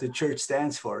 of what the church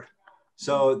stands for.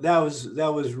 So that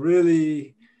was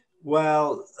really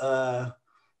well,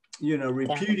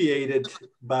 repudiated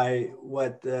by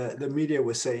what the media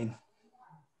was saying.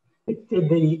 Did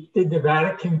the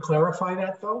Vatican clarify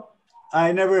that though?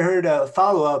 I never heard a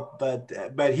follow-up,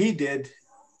 but he did.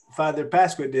 Father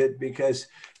Pasqua did, because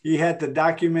he had the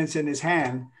documents in his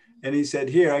hand and he said,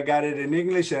 here, I got it in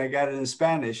English and I got it in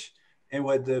Spanish. And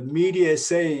what the media is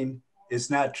saying is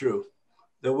not true.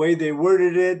 The way they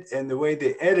worded it and the way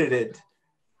they edited it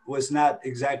was not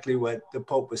exactly what the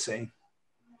Pope was saying.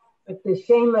 But the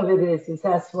shame of it is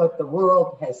that's what the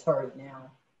world has heard now.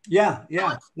 Yeah.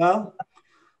 Well,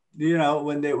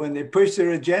 when they push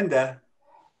their agenda,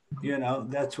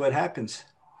 that's what happens.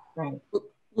 Right.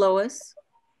 Lois?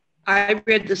 I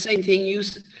read the same thing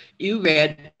you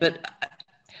read, but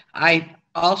I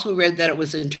also read that it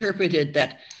was interpreted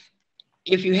that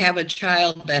if you have a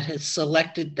child that has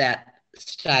selected that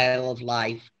style of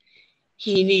life,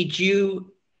 he needs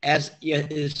you as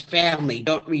his family.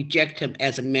 Don't reject him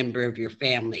as a member of your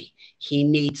family. He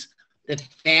needs the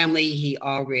family he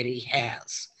already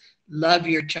has. Love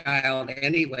your child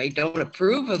anyway. Don't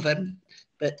approve of him,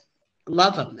 but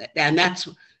love him. And that's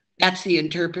the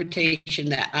interpretation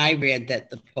that I read that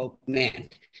the Pope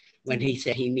meant when he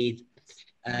said he needs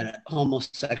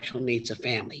homosexual needs a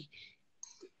fammy.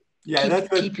 Yeah,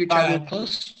 keep your child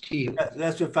close to you.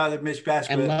 That's what Father Mitch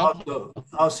Pasqua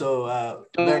also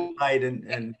verified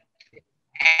and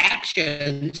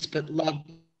actions, but love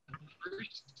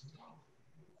first.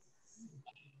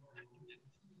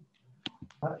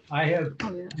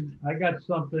 I got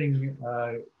something,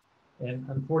 and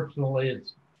unfortunately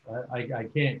I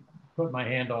can't put my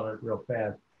hand on it real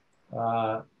fast.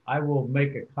 I will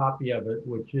make a copy of it,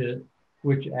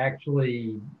 which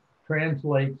actually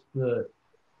translates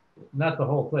not the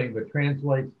whole thing, but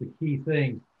translates the key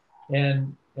things.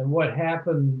 And what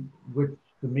happened, which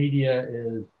the media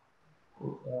is,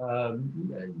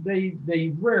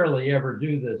 they rarely ever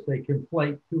do this. They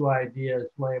conflate two ideas,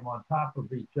 lay them on top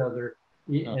of each other,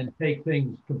 and take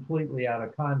things completely out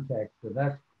of context. So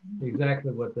that's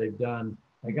exactly what they've done.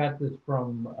 I got this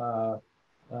from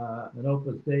an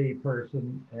Opus Dei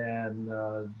person, and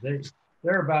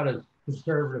they're about as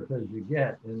conservative as you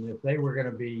get. And if they were going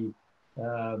to be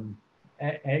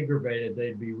aggravated,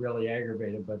 they'd be really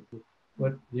aggravated.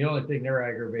 But the only thing they're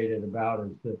aggravated about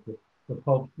is that the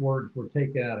Pope's words were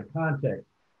taken out of context.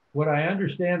 What I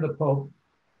understand the Pope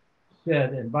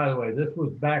said, and by the way, this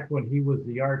was back when he was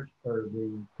the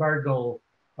Cardinal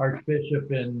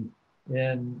Archbishop in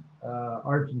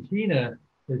Argentina,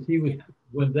 is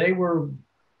when they were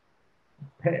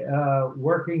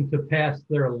working to pass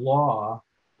their law,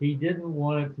 he didn't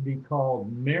want it to be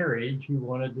called marriage. He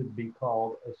wanted it to be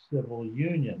called a civil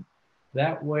union.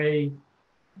 That way,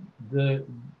 the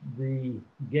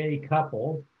gay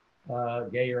couple,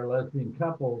 gay or lesbian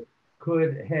couple,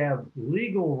 could have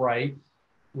legal rights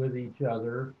with each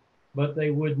other, but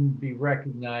they wouldn't be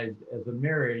recognized as a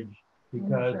marriage,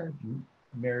 because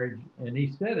marriage, and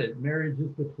he said it, marriage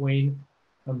is between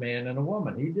a man and a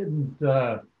woman. He didn't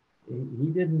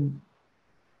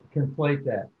conflate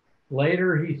that.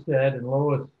 Later he said, and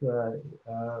Lois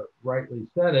rightly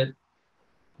said it,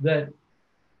 that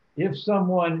if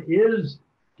someone is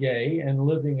gay and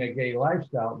living a gay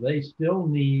lifestyle, they still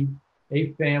need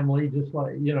a family, just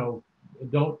like,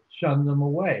 don't shun them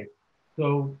away.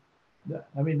 So,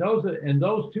 I mean,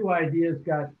 those two ideas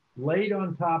got laid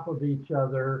on top of each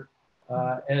other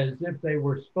as if they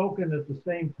were spoken at the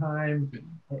same time,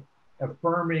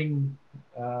 affirming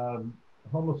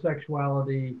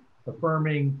homosexuality,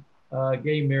 affirming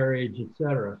gay marriage,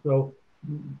 etc. So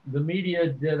the media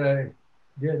did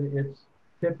its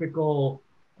typical,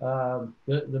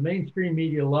 the mainstream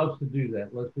media loves to do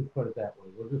that. Let's just put it that way.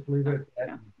 We'll just leave it at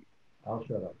that. I'll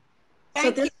shut up.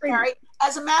 Thank you, Mary.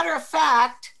 As a matter of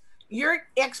fact, your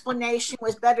explanation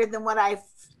was better than what I've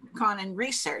gone and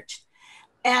researched.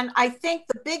 And I think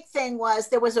the big thing was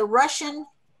there was a Russian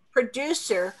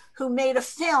producer who made a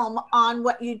film on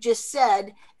what you just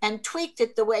said and tweaked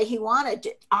it the way he wanted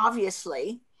it,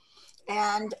 obviously.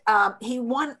 And he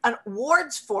won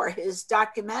awards for his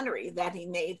documentary that he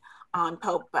made on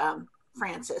Pope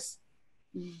Francis.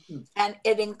 Mm-hmm. And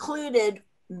it included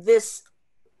this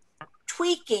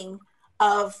tweaking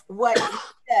of what he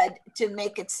said to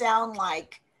make it sound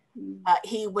like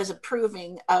he was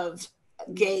approving of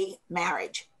gay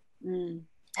marriage and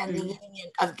the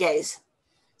union of gays.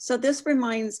 So this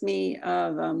reminds me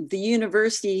of the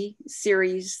university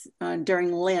series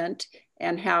during Lent,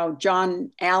 and how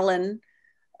John Allen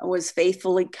was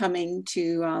faithfully coming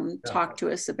to talk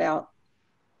to us about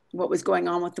what was going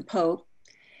on with the Pope.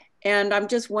 And I'm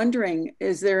just wondering,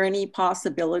 is there any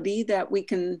possibility that we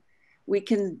can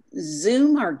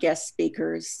Zoom our guest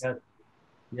speakers?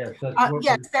 Yes,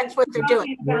 that's what they're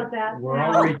doing. We're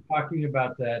already talking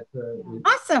about that.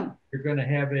 Awesome. You're going to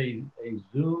have a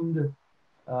Zoomed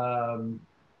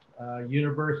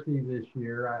university this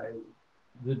year.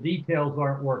 The details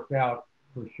aren't worked out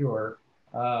for sure,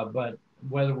 but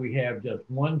whether we have just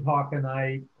one talk a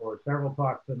night or several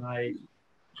talks a night,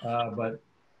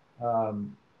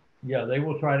 yeah, they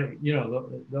will try to, you know,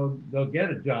 they'll get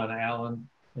it, John Allen,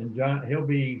 and John, he'll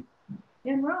be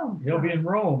in Rome. He'll be in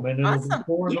Rome, and it'll be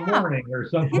 4 in the morning or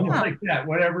something like that,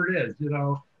 whatever it is, you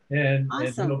know, and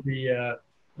he'll be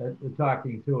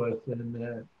talking to us,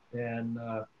 and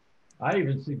I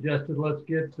even suggested let's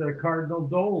get Cardinal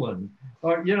Dolan,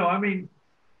 or you know, I mean,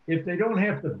 if they don't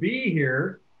have to be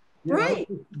here, you know,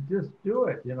 just do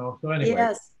it, you know. So anyway,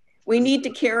 yes, we need to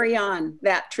carry on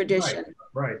that tradition.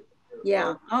 Right.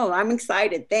 Yeah. Oh, I'm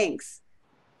excited. Thanks.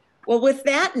 Well, with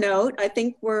that note, I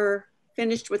think we're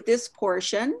finished with this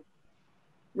portion.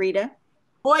 Rita?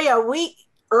 Boy, are we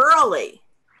early.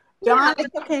 Dawn, yeah,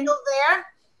 is okay. Still there?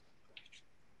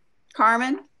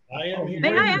 Carmen?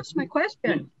 May I ask my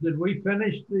question? Did we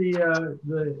finish the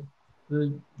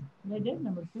They did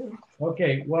number 2.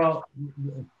 Okay, well,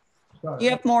 sorry, you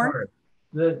have more?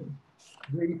 Sorry.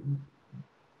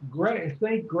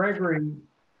 St. Gregory,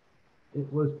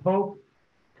 it was Pope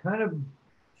kind of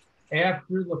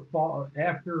after the fall,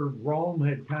 after Rome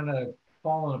had kind of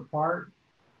fallen apart.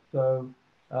 So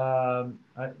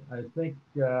I think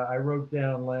I wrote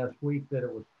down last week that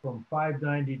it was from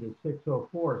 590 to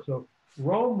 604. So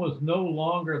Rome was no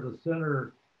longer the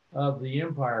center of the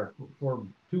empire for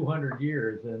 200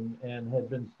 years and had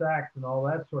been sacked and all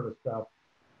that sort of stuff.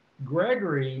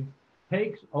 Gregory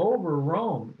takes over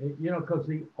Rome, you know, because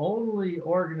the only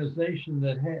organization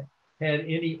that had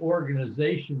any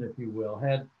organization, if you will,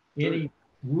 had any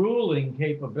ruling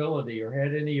capability or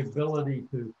had any ability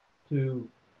to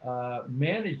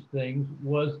manage things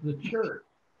was the church.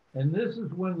 And this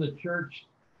is when the church,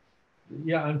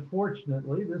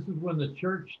 unfortunately, this is when the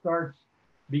church starts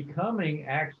becoming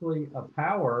actually a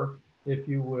power, if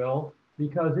you will,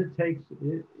 because it takes,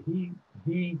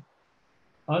 he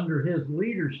under his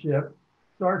leadership,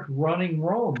 starts running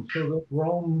Rome so that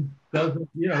Rome doesn't,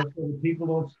 you know, so that people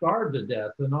don't starve to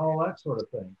death and all that sort of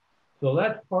thing. So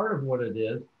that's part of what it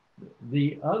is.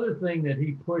 The other thing that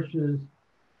he pushes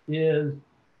is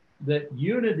that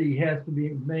unity has to be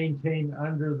maintained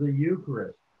under the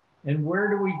Eucharist. And where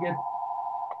do we get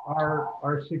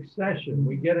our succession?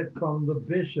 We get it from the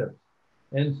bishops.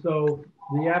 And so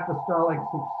the apostolic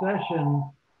succession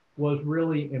was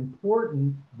really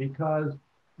important because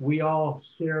we all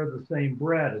share the same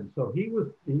bread. And so he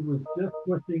was just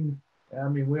pushing, I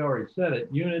mean, we already said it,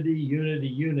 unity, unity,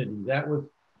 unity. That was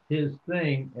his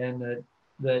thing. And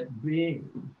that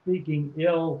speaking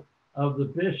ill of the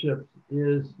bishops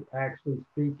is actually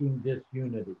speaking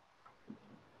disunity.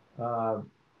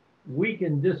 We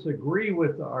can disagree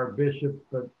with our bishops,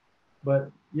 but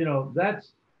you know,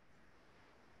 that's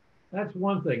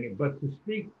one thing. But to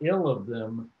speak ill of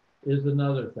them is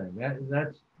another thing.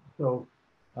 That's so.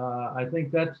 I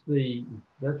think that's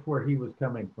where he was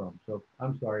coming from. So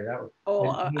I'm sorry. That was. Oh,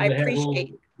 I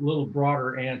appreciate a little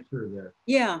broader answer there.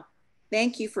 Yeah,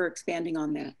 thank you for expanding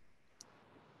on that.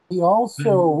 He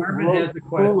also wrote the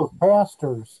Rule of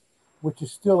Pastors, which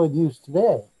is still in use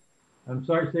today. I'm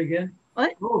sorry, say again?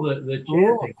 What? Oh, the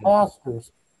Rule of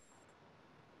Pastors.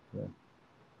 Yeah.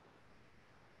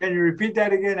 Can you repeat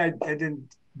that again? I didn't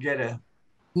get it.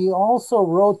 He also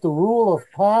wrote the Rule of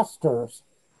Pastors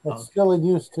that's still in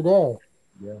use today.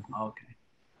 Yeah.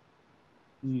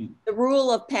 Okay. The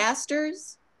Rule of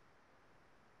Pastors?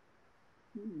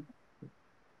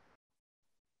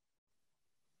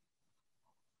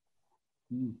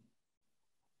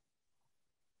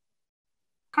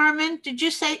 Carmen, did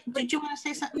you want to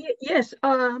say something? Yes,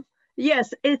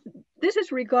 yes. This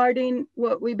is regarding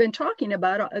what we've been talking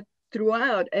about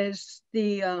throughout as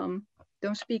the,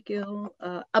 don't speak ill,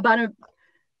 about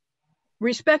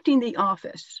respecting the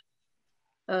office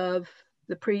of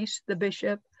the priest, the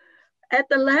bishop. At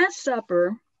the Last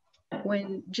Supper,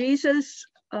 when Jesus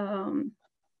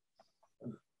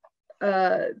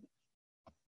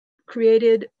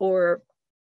created or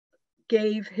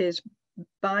gave his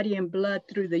body and blood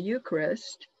through the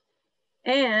Eucharist,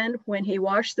 and when he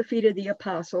washed the feet of the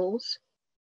apostles,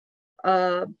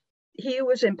 he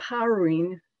was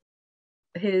empowering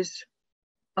his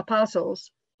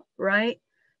apostles, right,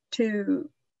 to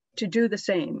do the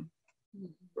same,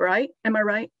 right? Am I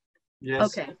right?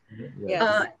 Yes. Okay.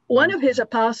 Yes. One of his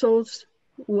apostles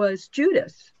was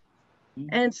Judas,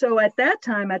 And so at that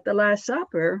time, at the Last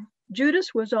Supper,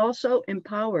 Judas was also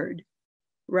empowered,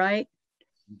 right,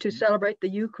 to celebrate the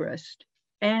Eucharist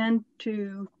and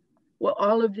to, well,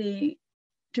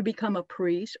 to become a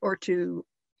priest or to,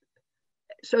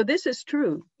 so this is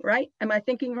true, right? Am I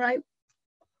thinking right?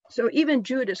 So even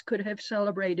Judas could have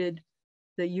celebrated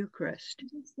the Eucharist.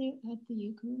 Did he say at the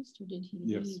Eucharist, or did he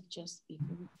leave just before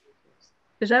the Eucharist?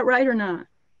 Is that right or not?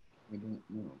 I don't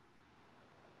know.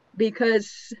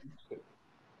 Because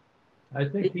I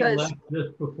think he left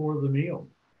just before the meal.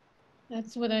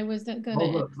 That's what I was going to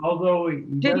ask. Although he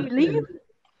did he leave?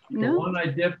 No. The one I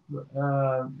dip.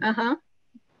 The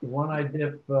one I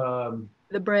dip.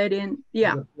 The bread in,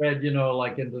 yeah. The bread, you know,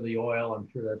 like into the oil. I'm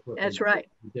sure that's what. That's right.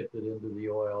 Dipped it into the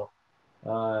oil.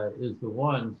 Is the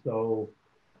one. So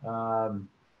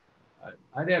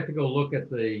I'd have to go look at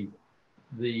the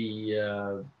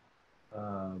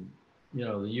you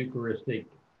know, the Eucharistic,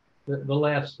 the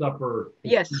Last Supper.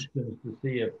 Yes. To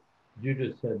see if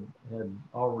Judas had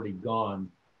already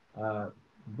gone,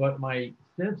 but my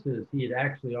sense is he had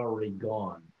actually already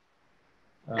gone.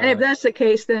 And if that's the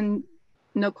case, then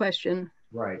no question.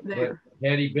 Right. There. But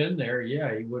had he been there,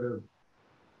 yeah, he would have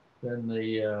been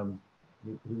the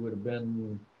he would have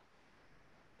been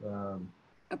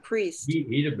a priest.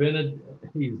 He'd have been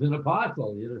he's an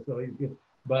apostle, you know, so he's good.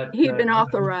 But he'd been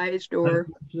authorized, or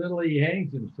unfortunately he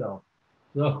hangs himself.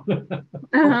 So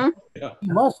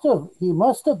he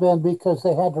must have been, because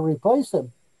they had to replace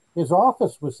him. His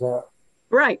office was there.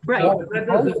 Right.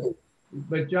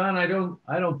 But John, I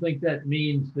don't think that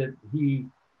means that he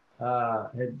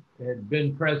had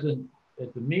been present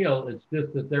at the meal. It's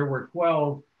just that there were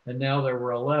 12 and now there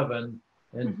were 11,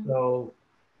 and so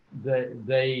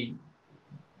they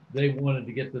wanted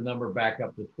to get the number back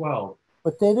up to 12.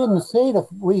 But they didn't say to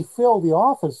refill the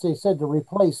office. They said to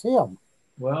replace him.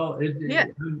 Well,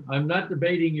 I'm not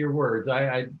debating your words.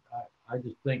 I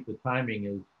just think the timing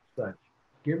is such.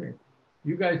 Give me,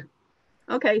 you guys.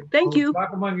 Okay, thank you.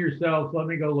 Talk among yourselves. Let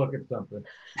me go look at something.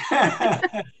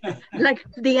 Like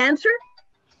the answer?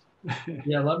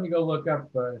 Yeah, let me go look up.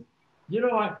 You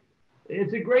know,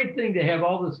 it's a great thing to have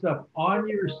all this stuff on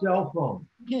your cell phone.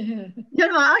 You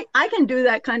know, I can do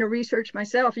that kind of research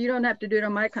myself. You don't have to do it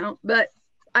on my account. But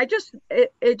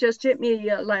it just hit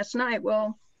me last night.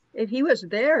 Well, if he was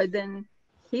there, then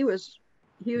he was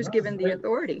given the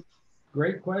authority.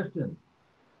 Great question.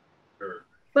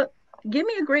 But give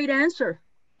me a great answer.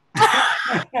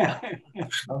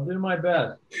 I'll do my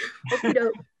best.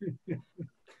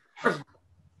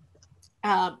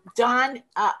 Don,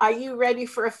 are you ready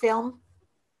for a film?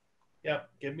 Yep,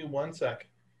 give me 1 sec.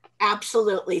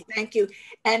 Absolutely, thank you.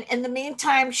 And in the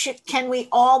meantime, can we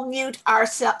all mute our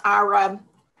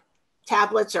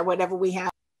tablets or whatever we have?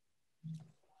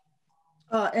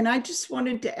 And I just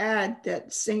wanted to add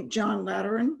that St. John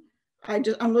Lateran,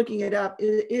 I'm looking it up,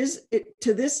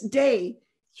 to this day,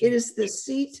 it is the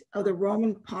seat of the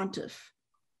Roman pontiff.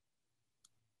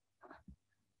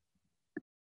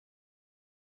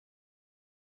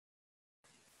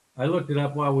 I looked it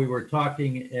up while we were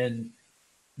talking, and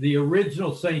the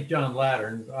original St. John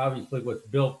Lateran, obviously what's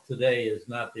built today is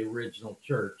not the original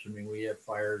church. I mean, we have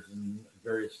fires and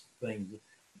various things.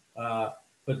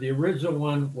 But the original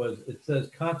one was, it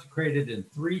says, consecrated in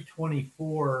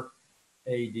 324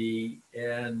 AD,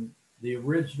 and the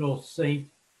original St.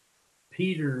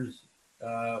 Peter's,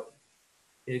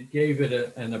 it gave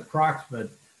it an approximate,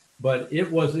 but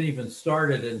it wasn't even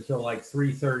started until like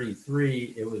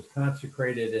 333. It was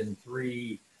consecrated in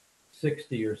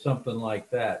 360 or something like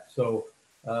that. So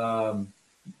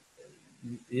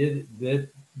it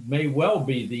may well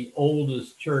be the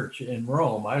oldest church in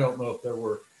Rome. I don't know if there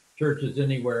were churches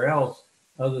anywhere else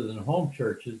other than home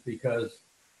churches, because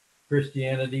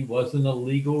Christianity wasn't a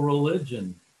legal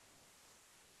religion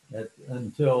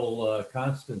until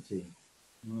Constantine.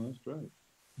 Well, that's right.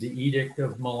 The Edict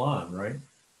of Milan, right?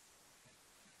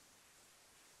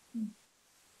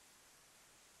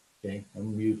 Okay,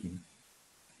 I'm muting.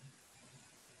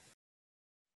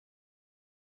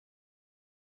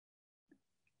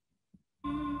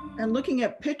 And looking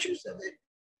at pictures of it.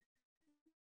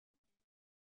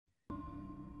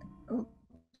 Oh.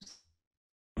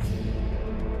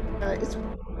 It's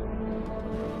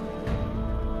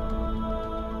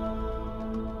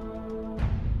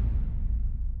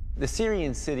The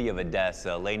Syrian city of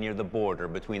Edessa lay near the border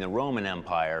between the Roman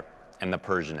Empire and the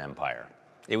Persian Empire.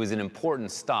 It was an important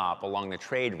stop along the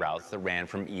trade routes that ran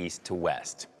from east to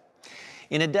west.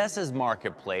 In Edessa's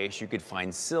marketplace, you could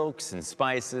find silks and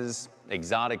spices,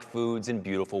 exotic foods, and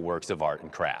beautiful works of art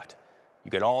and craft.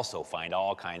 You could also find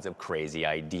all kinds of crazy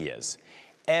ideas.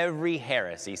 Every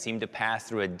heresy seemed to pass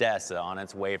through Edessa on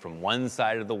its way from one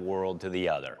side of the world to the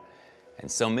other. And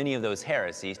so many of those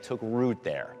heresies took root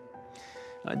there.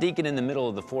 A deacon in the middle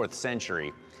of the 4th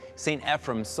century, St.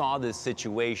 Ephrem saw this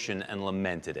situation and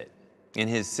lamented it. In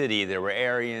his city, there were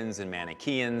Arians and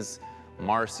Manichaeans,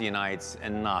 Marcionites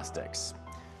and Gnostics.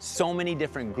 So many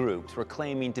different groups were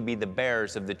claiming to be the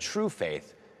bearers of the true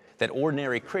faith that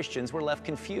ordinary Christians were left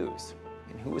confused.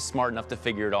 And who was smart enough to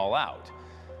figure it all out?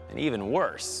 And even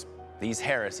worse, these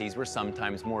heresies were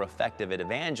sometimes more effective at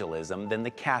evangelism than the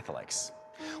Catholics.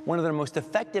 One of their most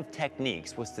effective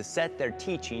techniques was to set their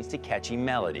teachings to catchy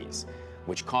melodies,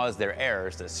 which caused their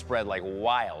errors to spread like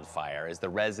wildfire as the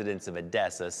residents of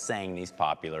Edessa sang these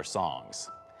popular songs.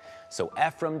 So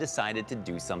Ephrem decided to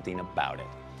do something about it.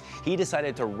 He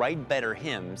decided to write better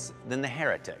hymns than the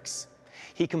heretics.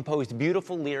 He composed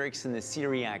beautiful lyrics in the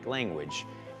Syriac language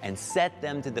and set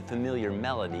them to the familiar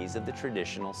melodies of the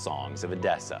traditional songs of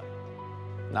Edessa.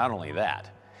 Not only that,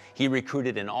 he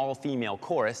recruited an all-female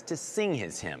chorus to sing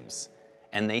his hymns,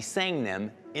 and they sang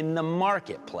them in the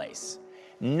marketplace.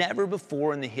 Never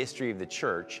before in the history of the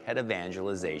church had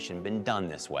evangelization been done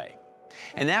this way.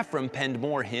 And Ephrem penned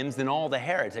more hymns than all the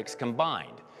heretics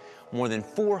combined. More than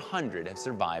 400 have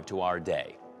survived to our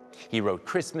day. He wrote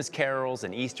Christmas carols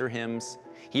and Easter hymns.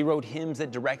 He wrote hymns that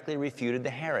directly refuted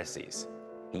the heresies.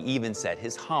 He even set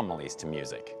his homilies to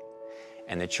music.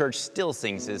 And the church still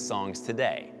sings his songs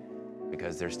today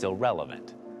because they're still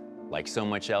relevant, like so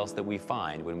much else that we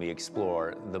find when we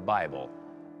explore the Bible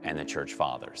and the church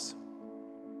fathers.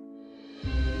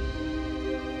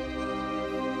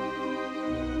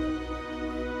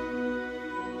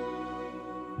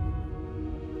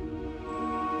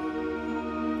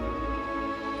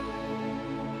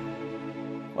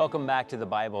 Welcome back to the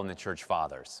Bible and the Church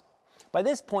Fathers. By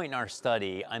this point in our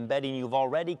study, I'm betting you've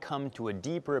already come to a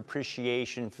deeper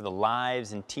appreciation for the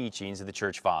lives and teachings of the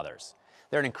Church Fathers.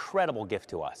 They're an incredible gift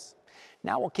to us.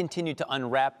 Now we'll continue to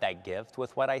unwrap that gift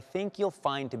with what I think you'll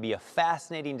find to be a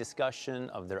fascinating discussion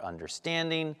of their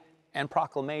understanding and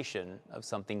proclamation of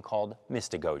something called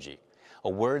mystagogy, a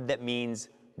word that means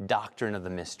doctrine of the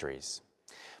mysteries.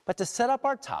 But to set up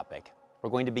our topic, we're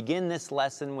going to begin this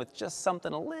lesson with just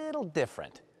something a little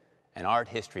different, an art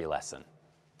history lesson.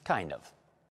 Kind of.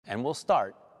 And we'll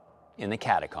start in the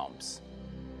catacombs.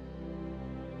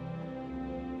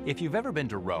 If you've ever been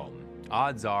to Rome,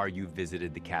 odds are you've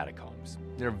visited the catacombs.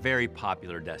 They're a very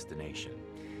popular destination.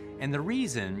 And the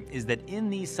reason is that in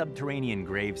these subterranean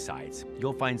grave sites,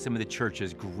 you'll find some of the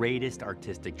church's greatest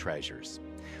artistic treasures.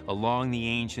 Along the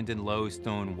ancient and low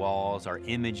stone walls are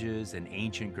images and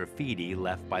ancient graffiti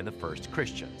left by the first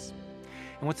Christians.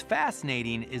 And what's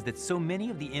fascinating is that so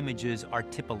many of the images are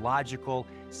typological,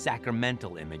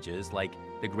 sacramental images like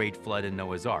the Great Flood and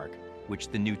Noah's Ark, which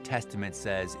the New Testament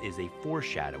says is a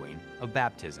foreshadowing of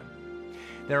baptism.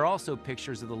 There are also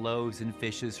pictures of the loaves and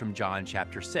fishes from John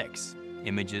chapter 6,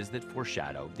 images that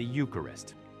foreshadow the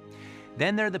Eucharist.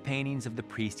 Then there are the paintings of the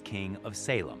priest king of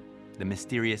Salem, the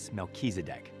mysterious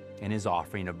Melchizedek, and his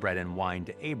offering of bread and wine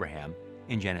to Abraham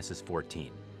in Genesis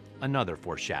 14, another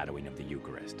foreshadowing of the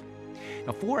Eucharist.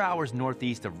 Now, 4 hours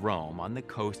northeast of Rome, on the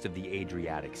coast of the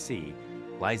Adriatic Sea,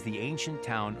 lies the ancient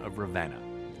town of Ravenna,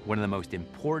 one of the most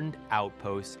important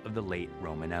outposts of the late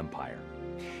Roman Empire.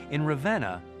 In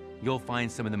Ravenna, you'll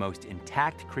find some of the most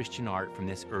intact Christian art from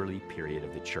this early period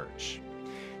of the church.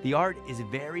 The art is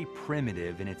very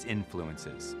primitive in its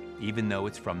influences, even though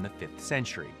it's from the 5th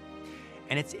century.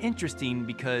 And it's interesting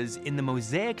because in the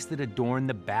mosaics that adorn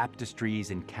the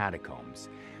baptistries and catacombs,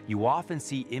 you often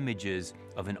see images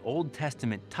of an Old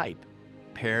Testament type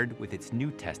paired with its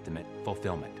New Testament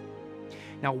fulfillment.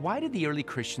 Now, why did the early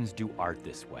Christians do art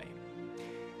this way?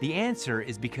 The answer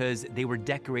is because they were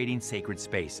decorating sacred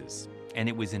spaces, and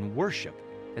it was in worship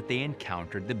that they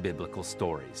encountered the biblical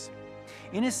stories.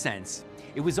 In a sense,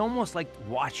 it was almost like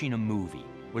watching a movie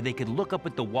where they could look up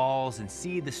at the walls and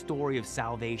see the story of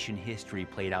salvation history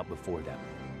played out before them.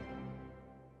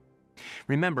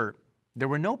 Remember, there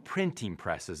were no printing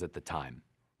presses at the time.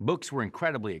 Books were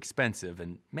incredibly expensive,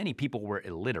 and many people were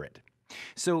illiterate.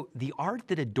 So the art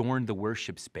that adorned the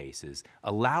worship spaces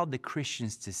allowed the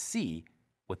Christians to see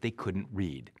what they couldn't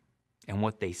read. And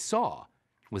what they saw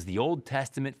was the Old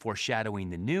Testament foreshadowing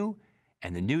the New,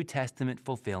 and the New Testament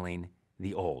fulfilling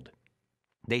the Old.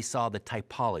 They saw the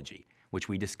typology, which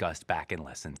we discussed back in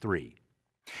Lesson 3.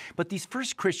 But these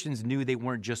first Christians knew they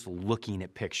weren't just looking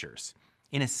at pictures.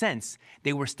 In a sense,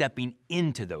 they were stepping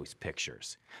into those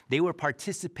pictures. They were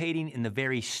participating in the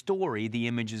very story the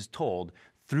images told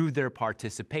through their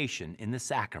participation in the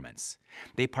sacraments.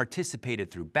 They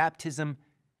participated through baptism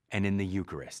and in the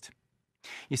Eucharist.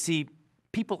 You see,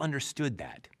 People understood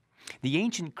that. The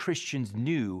ancient Christians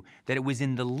knew that it was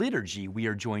in the liturgy we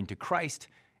are joined to Christ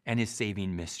and his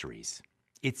saving mysteries.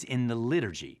 It's in the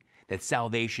liturgy that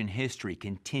salvation history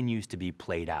continues to be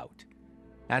played out.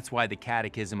 That's why the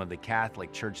Catechism of the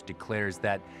Catholic Church declares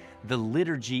that the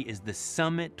liturgy is the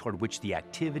summit toward which the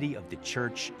activity of the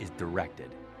Church is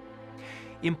directed.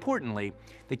 Importantly,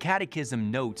 the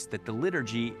Catechism notes that the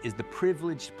liturgy is the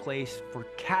privileged place for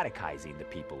catechizing the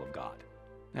people of God.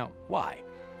 Now, why?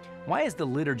 Why is the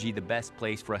liturgy the best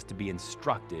place for us to be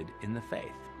instructed in the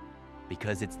faith?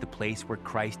 Because it's the place where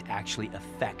Christ actually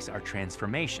affects our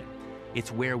transformation.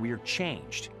 It's where we're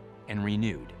changed and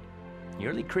renewed. The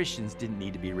early Christians didn't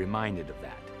need to be reminded of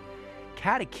that.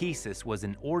 Catechesis was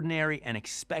an ordinary and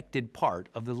expected part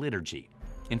of the liturgy.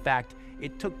 In fact,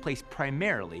 it took place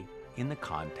primarily in the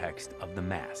context of the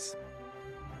Mass.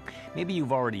 Maybe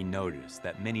you've already noticed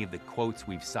that many of the quotes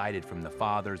we've cited from the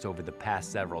Fathers over the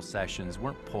past several sessions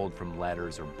weren't pulled from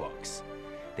letters or books.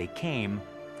 They came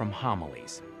from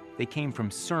homilies. They came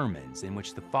from sermons in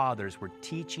which the Fathers were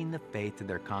teaching the faith to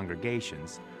their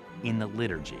congregations in the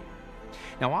liturgy.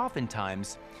 Now,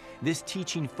 oftentimes, this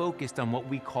teaching focused on what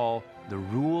we call the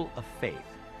rule of faith,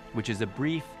 which is a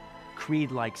brief,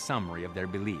 creed-like summary of their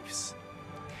beliefs.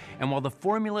 And while the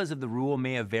formulas of the rule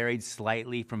may have varied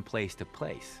slightly from place to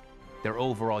place, their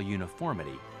overall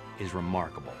uniformity is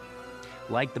remarkable.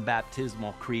 Like the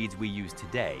baptismal creeds we use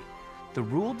today, the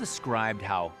rule described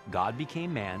how God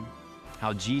became man,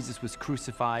 how Jesus was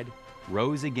crucified,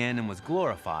 rose again and was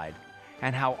glorified,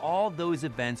 and how all those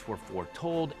events were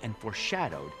foretold and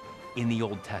foreshadowed in the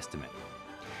Old Testament.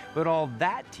 But all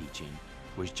that teaching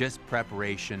was just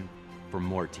preparation for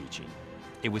more teaching.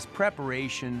 It was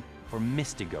preparation for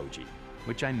mystagogy,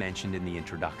 which I mentioned in the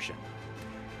introduction.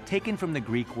 Taken from the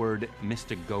Greek word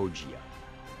mystagogia,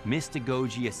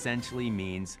 mystagogy essentially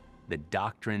means the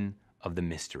doctrine of the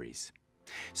mysteries.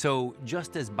 So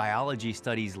just as biology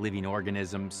studies living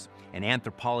organisms and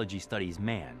anthropology studies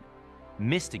man,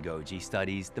 mystagogy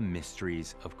studies the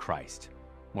mysteries of Christ.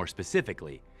 More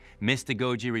specifically,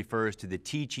 mystagogy refers to the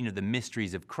teaching of the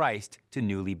mysteries of Christ to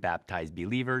newly baptized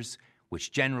believers,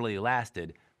 which generally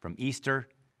lasted from Easter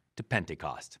to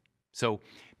Pentecost. So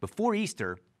before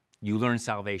Easter, you learn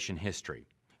salvation history.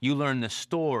 You learn the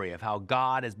story of how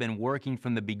God has been working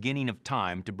from the beginning of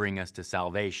time to bring us to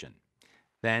salvation.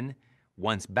 Then,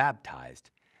 once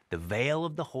baptized, the veil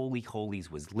of the Holy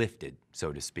Holies was lifted,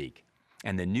 so to speak,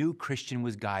 and the new Christian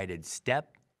was guided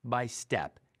step by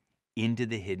step into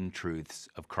the hidden truths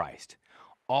of Christ.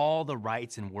 All the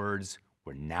rites and words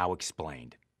were now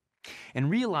explained. And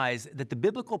realize that the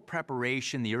biblical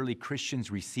preparation the early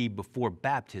Christians received before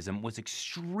baptism was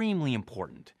extremely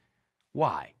important.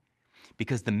 Why?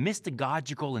 Because the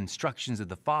mystagogical instructions of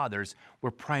the Fathers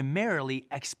were primarily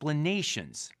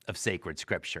explanations of sacred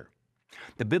Scripture.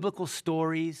 The biblical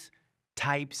stories,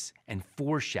 types, and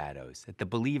foreshadows that the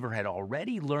believer had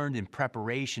already learned in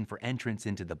preparation for entrance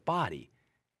into the body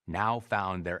now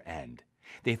found their end.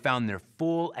 They found their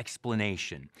full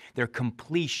explanation, their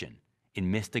completion in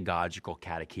mystagogical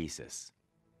catechesis.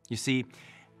 You see,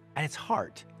 at its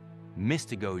heart,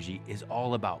 mystagogy is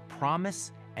all about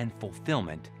promise and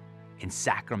fulfillment in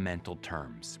sacramental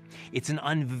terms. It's an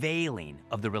unveiling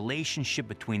of the relationship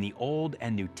between the Old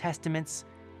and New Testaments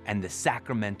and the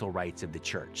sacramental rites of the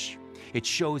Church. It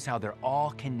shows how they're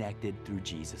all connected through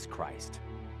Jesus Christ.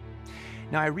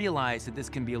 Now, I realize that this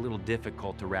can be a little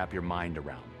difficult to wrap your mind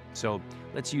around, so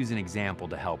let's use an example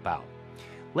to help out.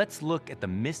 Let's look at the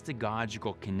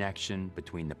mystagogical connection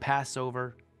between the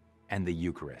Passover and the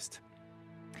Eucharist.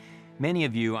 Many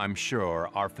of you, I'm sure,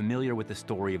 are familiar with the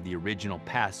story of the original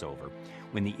Passover,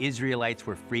 when the Israelites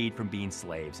were freed from being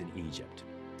slaves in Egypt.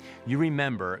 You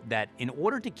remember that in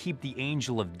order to keep the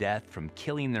angel of death from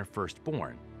killing their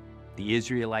firstborn, the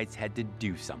Israelites had to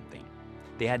do something.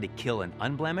 They had to kill an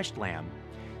unblemished lamb,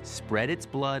 spread its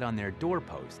blood on their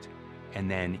doorpost,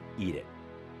 and then eat it.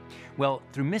 Well,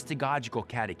 through mystagogical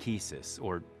catechesis,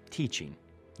 or teaching,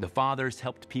 the Fathers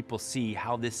helped people see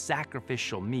how this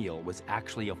sacrificial meal was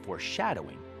actually a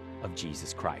foreshadowing of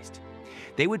Jesus Christ.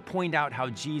 They would point out how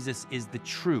Jesus is the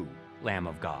true Lamb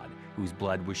of God, whose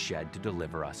blood was shed to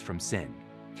deliver us from sin.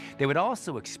 They would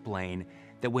also explain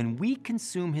that when we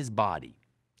consume his body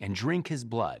and drink his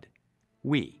blood,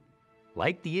 we,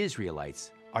 like the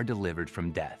Israelites, are delivered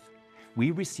from death.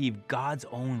 We receive God's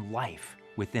own life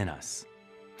within us.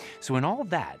 So in all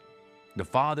that, the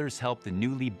Fathers help the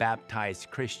newly baptized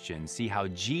Christians see how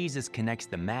Jesus connects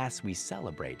the Mass we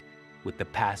celebrate with the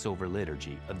Passover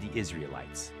liturgy of the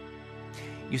Israelites.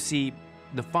 You see,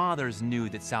 the Fathers knew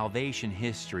that salvation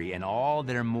history and all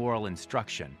their moral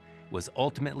instruction was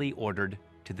ultimately ordered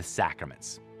to to the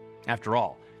sacraments. After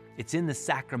all, it's in the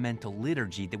sacramental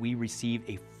liturgy that we receive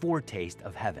a foretaste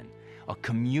of heaven, a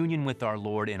communion with our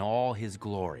Lord in all his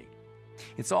glory.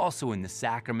 It's also in the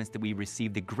sacraments that we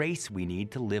receive the grace we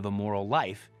need to live a moral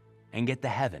life and get to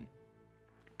heaven.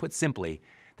 Put simply,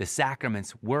 the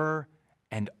sacraments were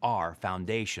and are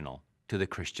foundational to the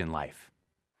Christian life.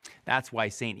 That's why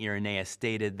St. Irenaeus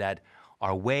stated that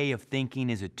our way of thinking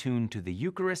is attuned to the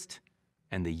Eucharist,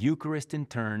 and the Eucharist in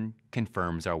turn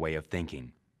confirms our way of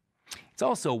thinking. It's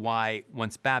also why,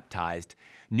 once baptized,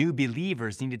 new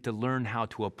believers needed to learn how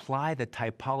to apply the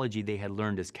typology they had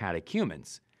learned as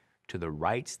catechumens to the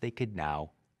rites they could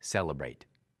now celebrate.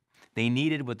 They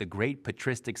needed what the great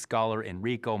patristic scholar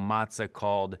Enrico Mazza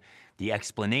called the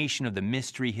explanation of the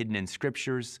mystery hidden in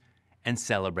scriptures and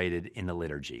celebrated in the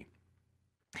liturgy.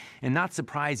 And not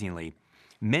surprisingly,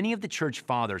 many of the church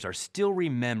fathers are still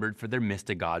remembered for their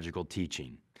mystagogical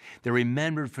teaching. They're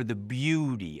remembered for the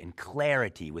beauty and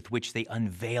clarity with which they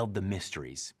unveiled the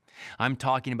mysteries. I'm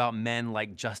talking about men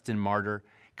like Justin Martyr,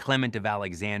 Clement of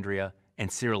Alexandria,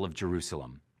 and Cyril of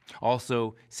Jerusalem.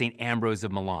 Also, St. Ambrose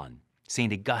of Milan,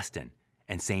 St. Augustine,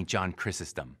 and St. John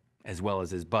Chrysostom, as well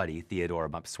as his buddy Theodore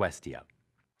of Mopsuestia.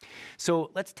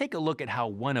 So let's take a look at how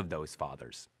one of those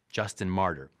fathers, Justin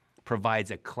Martyr, provides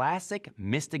a classic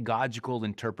mystagogical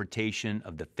interpretation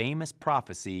of the famous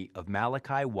prophecy of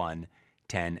Malachi 1,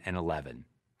 10, and 11.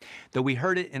 Though we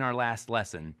heard it in our last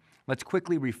lesson, let's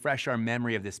quickly refresh our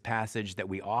memory of this passage that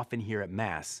we often hear at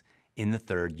Mass in the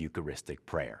third Eucharistic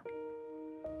prayer.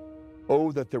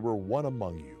 Oh, that there were one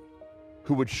among you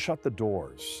who would shut the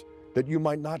doors, that you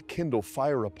might not kindle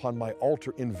fire upon my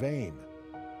altar in vain.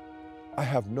 I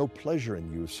have no pleasure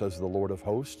in you, says the Lord of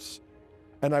hosts,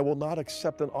 and I will not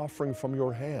accept an offering from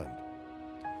your hand.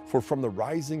 For from the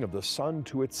rising of the sun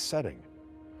to its setting,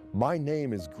 my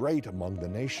name is great among the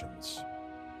nations,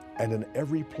 and in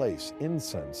every place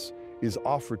incense is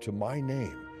offered to my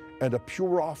name, and a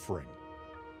pure offering.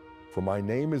 For my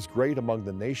name is great among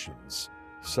the nations,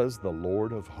 says the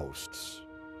Lord of hosts.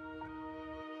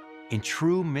 In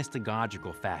true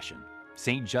mystagogical fashion,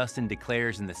 St. Justin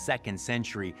declares in the 2nd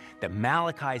century that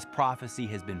Malachi's prophecy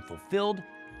has been fulfilled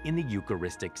in the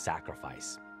Eucharistic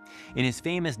sacrifice. In his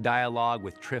famous dialogue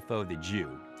with Trypho the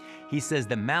Jew, he says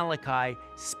that Malachi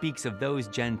speaks of those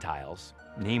Gentiles,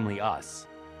 namely us,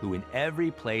 who in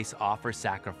every place offer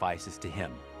sacrifices to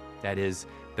him, that is,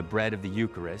 the bread of the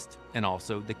Eucharist and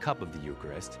also the cup of the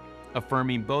Eucharist,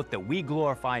 affirming both that we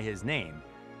glorify his name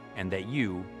and that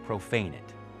you profane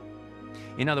it.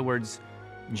 In other words,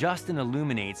 Justin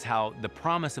illuminates how the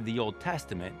promise of the Old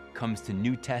Testament comes to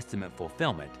New Testament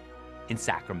fulfillment in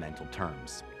sacramental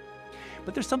terms.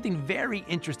 But there's something very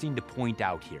interesting to point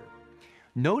out here.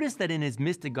 Notice that in his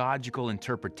mystagogical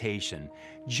interpretation,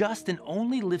 Justin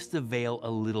only lifts the veil a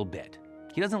little bit.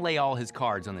 He doesn't lay all his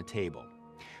cards on the table.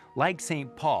 Like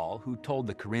St. Paul, who told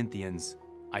the Corinthians,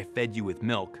 I fed you with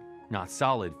milk, not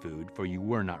solid food, for you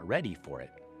were not ready for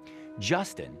it.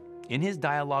 Justin, in his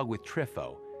dialogue with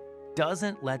Trypho,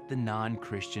 doesn't let the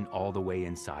non-Christian all the way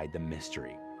inside the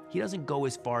mystery. He doesn't go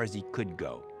as far as he could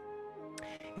go.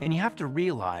 And you have to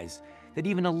realize that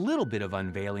even a little bit of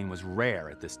unveiling was rare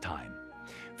at this time.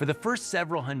 For the first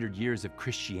several hundred years of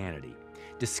Christianity,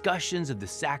 discussions of the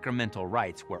sacramental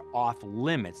rites were off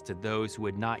limits to those who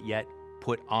had not yet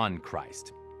put on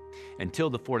Christ. Until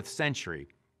the 4th century,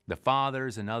 the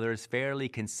fathers and others fairly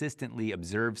consistently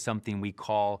observed something we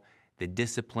call the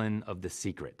discipline of the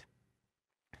secret.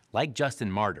 Like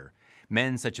Justin Martyr,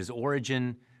 men such as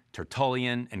Origen,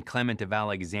 Tertullian, and Clement of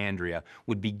Alexandria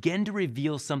would begin to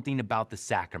reveal something about the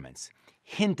sacraments,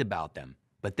 hint about them,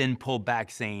 but then pull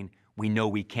back saying, we know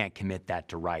we can't commit that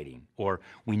to writing, or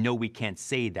we know we can't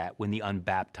say that when the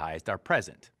unbaptized are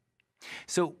present.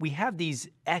 So we have these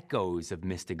echoes of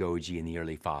mystagogy in the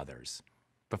early fathers,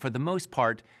 but for the most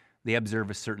part, they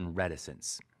observe a certain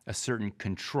reticence, a certain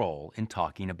control in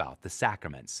talking about the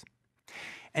sacraments.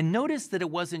 And notice that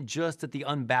it wasn't just that the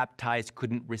unbaptized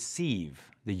couldn't receive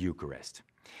the Eucharist.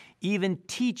 Even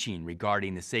teaching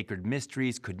regarding the sacred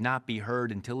mysteries could not be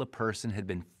heard until a person had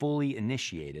been fully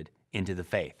initiated into the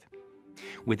faith.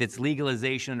 With its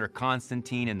legalization under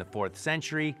Constantine in the 4th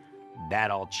century,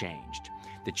 that all changed.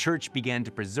 The church began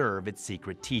to preserve its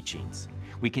secret teachings.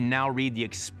 We can now read the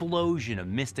explosion of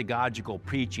mystagogical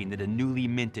preaching that a newly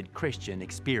minted Christian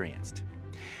experienced.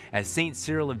 As St.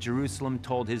 Cyril of Jerusalem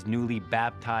told his newly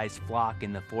baptized flock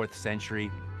in the 4th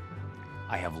century,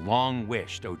 I have long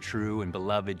wished, O true and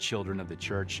beloved children of the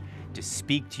church, to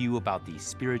speak to you about these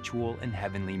spiritual and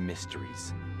heavenly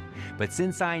mysteries. But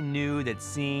since I knew that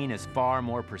seeing is far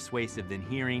more persuasive than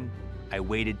hearing, I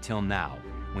waited till now,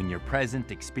 when your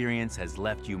present experience has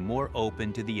left you more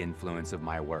open to the influence of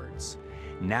my words.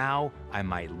 Now I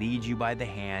might lead you by the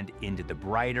hand into the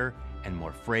brighter and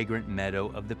more fragrant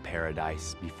meadow of the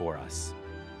paradise before us.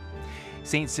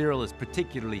 St. Cyril is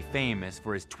particularly famous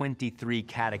for his 23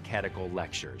 catechetical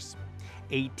lectures.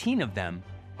 18 of them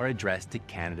are addressed to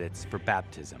candidates for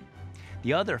baptism.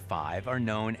 The other 5 are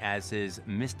known as his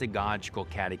mystagogical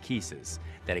catecheses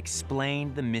that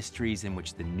explain the mysteries in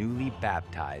which the newly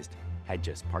baptized had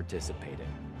just participated.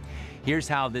 Here's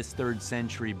how this 3rd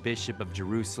century bishop of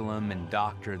Jerusalem and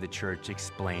doctor of the church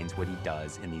explains what he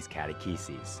does in these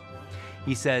catecheses.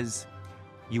 He says,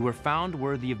 "You were found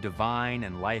worthy of divine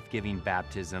and life-giving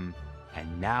baptism,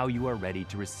 and now you are ready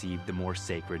to receive the more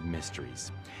sacred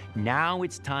mysteries. Now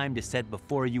it's time to set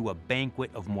before you a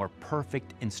banquet of more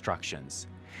perfect instructions.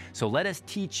 So let us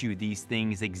teach you these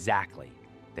things exactly,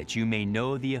 that you may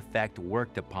know the effect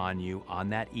worked upon you on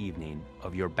that evening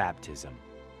of your baptism."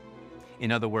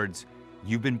 In other words,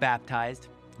 you've been baptized,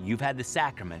 you've had the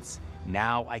sacraments,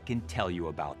 now I can tell you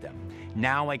about them.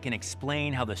 Now I can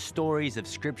explain how the stories of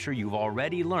Scripture you've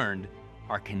already learned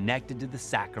are connected to the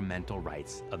sacramental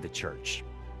rites of the Church.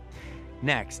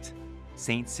 Next,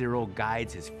 St. Cyril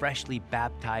guides his freshly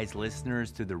baptized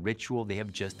listeners through the ritual they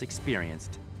have just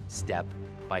experienced, step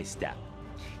by step.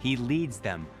 He leads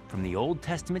them from the Old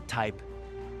Testament type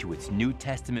to its New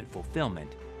Testament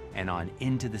fulfillment and on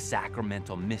into the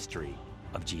sacramental mystery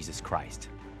of Jesus Christ.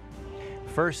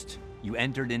 First, you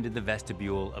entered into the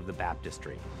vestibule of the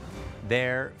baptistry.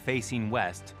 There, facing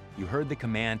west, you heard the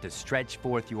command to stretch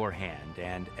forth your hand,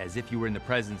 and as if you were in the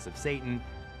presence of Satan,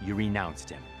 you renounced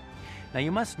him. Now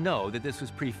you must know that this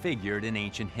was prefigured in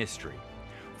ancient history.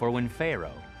 For when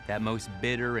Pharaoh, that most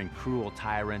bitter and cruel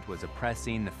tyrant, was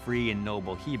oppressing the free and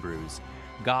noble Hebrews,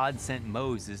 God sent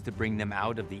Moses to bring them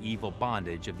out of the evil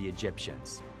bondage of the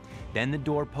Egyptians. Then the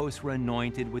doorposts were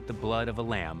anointed with the blood of a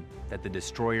lamb, that the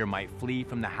destroyer might flee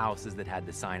from the houses that had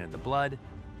the sign of the blood,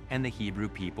 and the Hebrew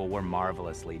people were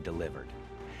marvelously delivered.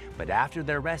 But after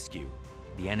their rescue,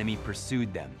 the enemy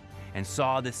pursued them and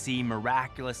saw the sea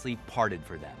miraculously parted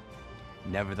for them.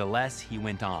 Nevertheless, he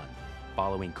went on,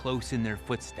 following close in their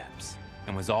footsteps,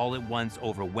 and was all at once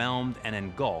overwhelmed and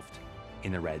engulfed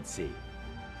in the Red Sea.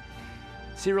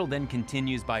 Cyril then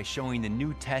continues by showing the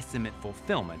New Testament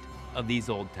fulfillment of these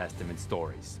Old Testament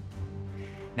stories.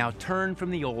 Now turn from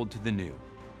the old to the new,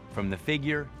 from the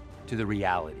figure to the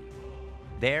reality.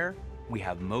 There we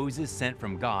have Moses sent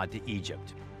from God to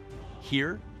Egypt.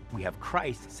 Here we have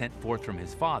Christ sent forth from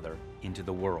his Father into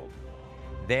the world.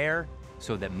 There,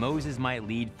 so that Moses might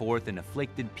lead forth an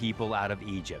afflicted people out of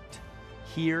Egypt.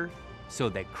 Here, so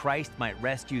that Christ might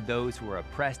rescue those who are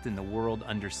oppressed in the world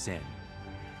under sin.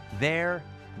 There,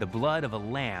 the blood of a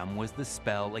lamb was the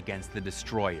spell against the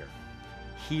destroyer.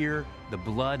 Here, the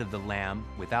blood of the Lamb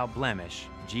without blemish,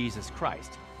 Jesus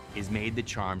Christ, is made the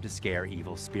charm to scare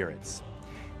evil spirits.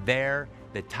 There,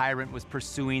 the tyrant was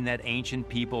pursuing that ancient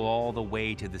people all the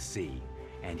way to the sea.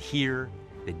 And here,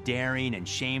 the daring and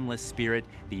shameless spirit,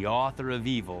 the author of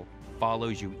evil,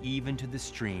 follows you even to the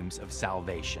streams of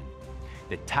salvation.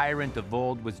 The tyrant of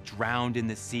old was drowned in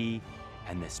the sea,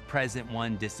 and this present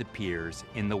one disappears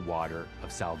in the water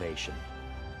of salvation.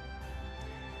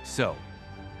 So,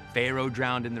 Pharaoh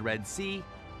drowned in the Red Sea,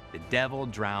 the devil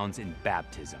drowns in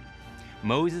baptism.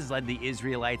 Moses led the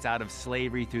Israelites out of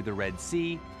slavery through the Red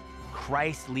Sea.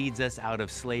 Christ leads us out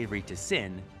of slavery to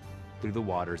sin through the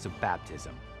waters of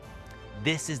baptism.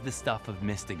 This is the stuff of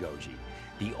mystagogy.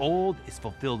 The old is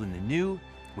fulfilled in the new,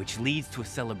 which leads to a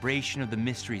celebration of the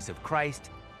mysteries of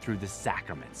Christ through the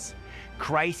sacraments.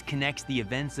 Christ connects the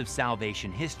events of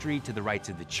salvation history to the rites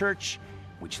of the church,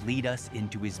 which lead us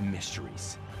into his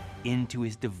mysteries, into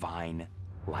his divine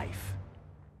life.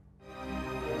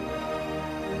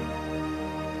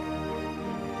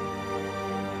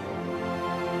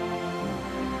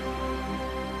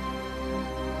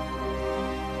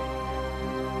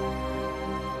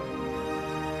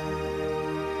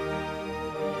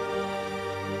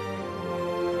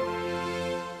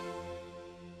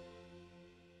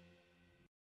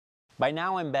 By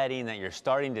now, I'm betting that you're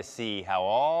starting to see how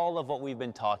all of what we've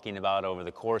been talking about over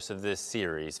the course of this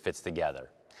series fits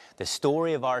together. The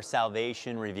story of our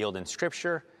salvation revealed in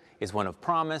Scripture is one of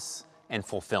promise and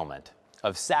fulfillment,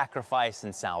 of sacrifice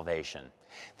and salvation.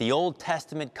 The Old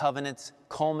Testament covenants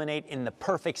culminate in the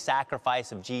perfect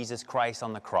sacrifice of Jesus Christ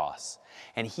on the cross.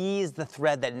 And he is the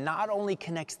thread that not only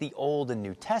connects the Old and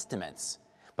New Testaments,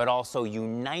 but also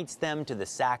unites them to the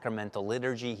sacramental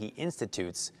liturgy he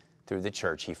institutes through the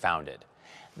church he founded.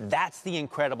 That's the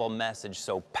incredible message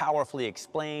so powerfully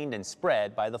explained and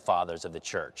spread by the fathers of the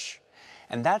church.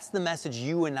 And that's the message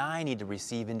you and I need to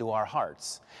receive into our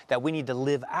hearts, that we need to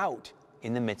live out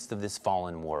in the midst of this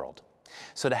fallen world.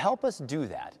 So to help us do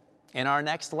that, in our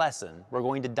next lesson, we're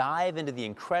going to dive into the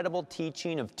incredible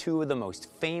teaching of two of the most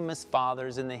famous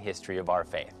fathers in the history of our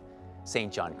faith,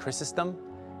 St. John Chrysostom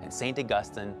and St.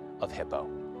 Augustine of Hippo.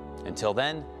 Until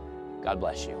then, God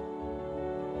bless you.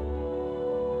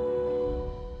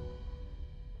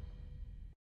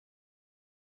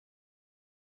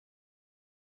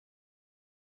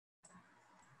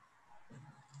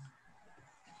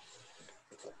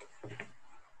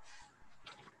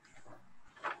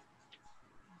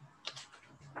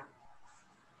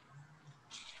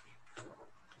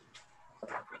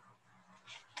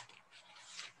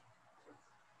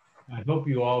 I hope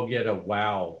you all get a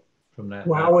wow from that.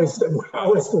 Wow is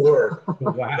the word.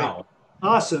 Wow.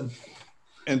 Awesome.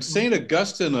 And St.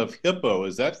 Augustine of Hippo,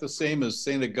 is that the same as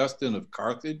St. Augustine of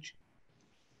Carthage?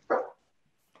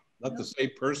 Not the same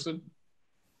person?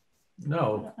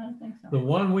 No, I don't think so. the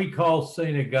one we call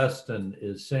St. Augustine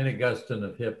is St. Augustine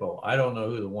of Hippo. I don't know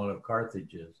who the one of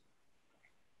Carthage is.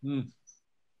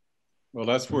 Well,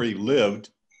 that's where he lived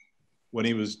when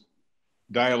he was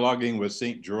dialoguing with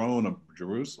St. Jerome of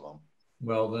Jerusalem.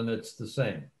 Well, then it's the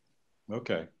same.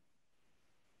 Okay.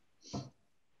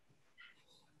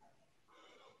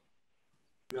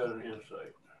 Got an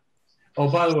insight.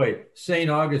 Oh, by the way, St.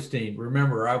 Augustine,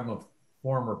 remember, I'm a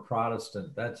former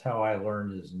Protestant. That's how I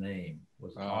learned his name.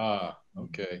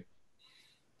 Okay.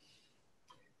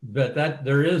 But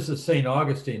there is a St.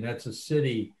 Augustine. That's a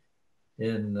city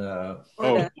in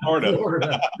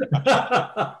Florida.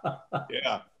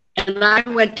 Yeah. And I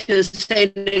went to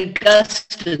St.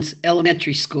 Augustine's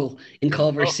elementary school in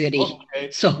Culver City.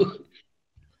 Okay. So,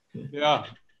 yeah,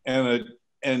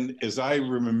 and as I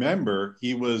remember,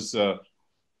 he was a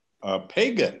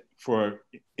pagan for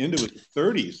into his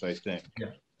 30s, I think. Yeah,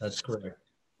 that's correct.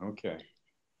 Okay.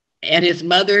 and his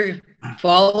mother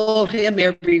followed him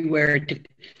everywhere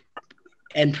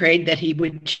and prayed that he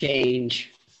would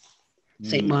change.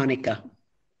 St. Monica.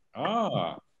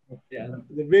 Yeah,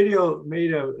 the video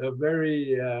made a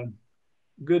very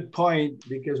good point,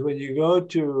 because when you go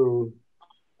to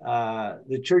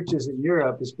the churches in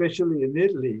Europe, especially in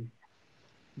Italy,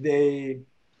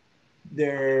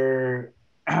 their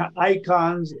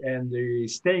icons and the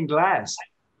stained glass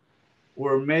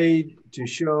were made to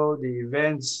show the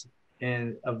events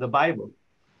of the Bible,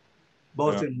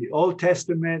 both in the Old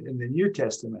Testament and the New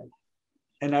Testament.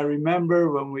 And I remember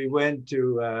when we went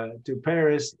to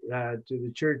Paris, to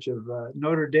the Church of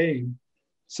Notre Dame,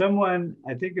 someone,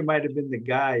 I think it might have been the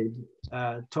guide,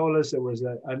 told us there was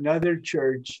another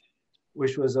church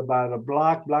which was about a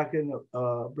block and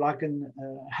a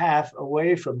half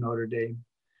away from Notre Dame.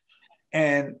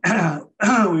 And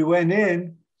we went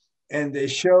in and they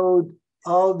showed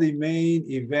all the main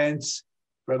events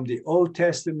from the Old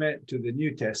Testament to the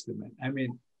New Testament. I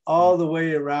mean, all the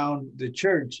way around the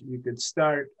church. You could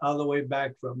start all the way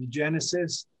back from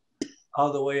Genesis,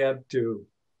 all the way up to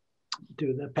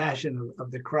the Passion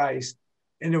of the Christ.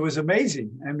 And it was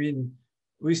amazing. I mean,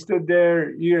 we stood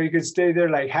there, you could stay there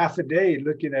like half a day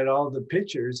looking at all the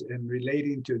pictures and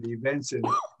relating to the events in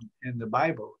the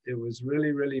Bible. It was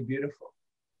really, really beautiful.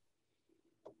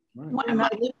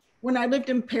 When I lived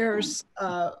in Paris,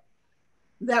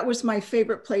 that was my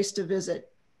favorite place to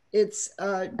visit. It's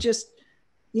just,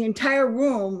 the entire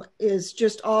room is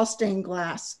just all stained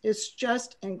glass. It's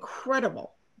just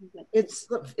incredible. It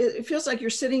feels like you're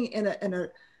sitting in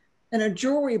a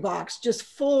jewelry box, just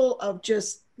full of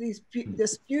just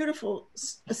this beautiful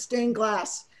stained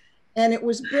glass. And it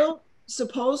was built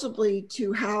supposedly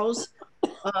to house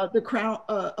the crown,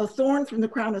 a thorn from the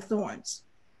crown of thorns.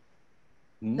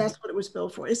 That's what it was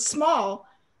built for. It's small,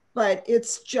 but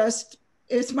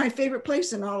it's my favorite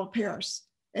place in all of Paris.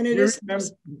 And it is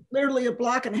literally a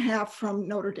block and a half from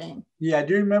Notre Dame. Yeah,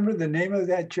 do you remember the name of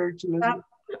that church, Elizabeth?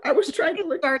 I was trying to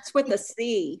look. It starts with a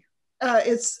C.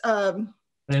 It's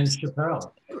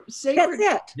Saint-Chapelle. Sacred.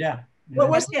 That's it. Yeah. What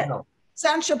was it?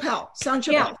 Saint-Chapelle.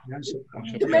 Saint-Chapelle. Yeah.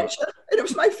 Dementia. And it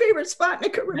was my favorite spot, and I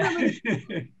could remember.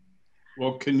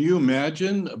 Well, can you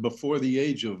imagine, before the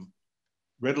age of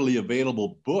readily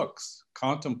available books,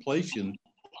 contemplation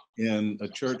in a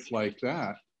church like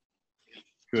that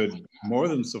could more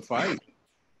than suffice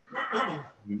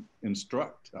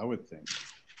instruct, I would think.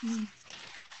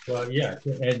 Well, yeah,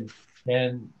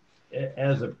 and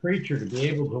as a preacher, to be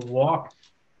able to walk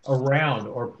around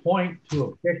or point to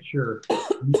a picture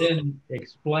and then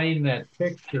explain that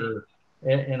picture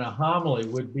in a homily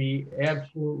would be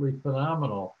absolutely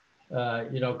phenomenal.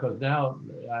 Because now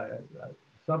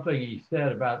something he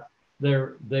said about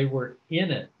they were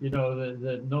in it, you know,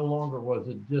 that no longer was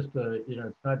it just a, you know,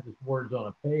 it's not just words on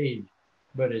a page,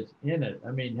 but it's in it.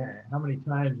 I mean, how many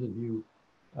times have you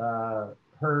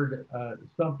heard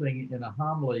something in a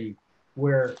homily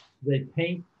where they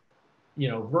paint, you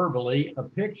know, verbally a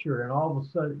picture, and all of a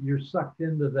sudden you're sucked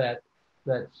into that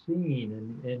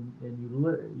scene, and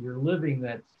you're living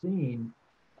that scene,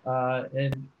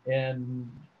 and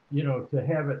you know, to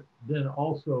have it then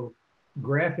also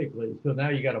graphically, so now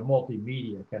you got a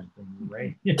multimedia kind of thing,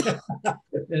 right?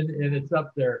 and it's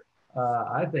up there.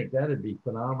 I think that'd be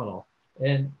phenomenal.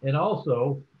 And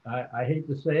also, I hate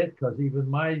to say it, because even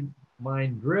my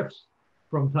mind drifts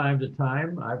from time to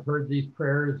time. I've heard these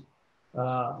prayers a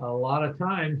lot of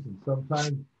times, and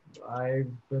sometimes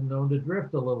I've been known to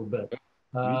drift a little bit.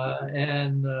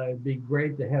 And it'd be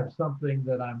great to have something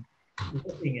that I'm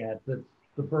looking at that's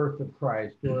the birth of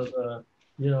Christ, or the,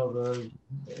 you know, the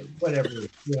whatever,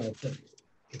 you know,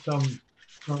 some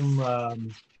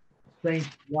saint's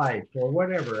life or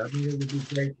whatever. I mean, it would be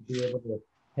great to be able to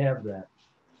have that.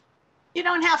 You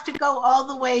don't have to go all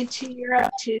the way to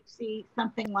Europe to see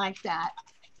something like that.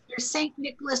 There's St.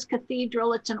 Nicholas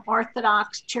Cathedral. It's an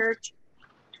Orthodox church.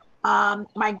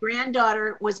 My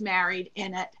granddaughter was married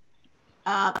in it.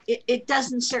 It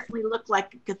doesn't certainly look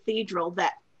like a cathedral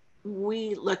that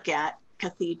we look at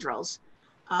cathedrals.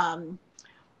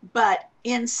 But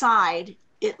inside,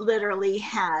 it literally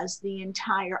has the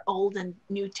entire Old and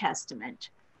New Testament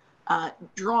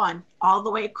drawn all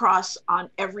the way across on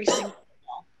every single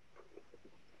wall.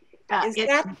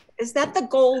 Is that the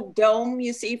gold dome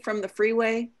you see from the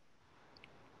freeway?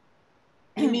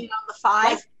 You mean on the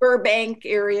 5? Like Burbank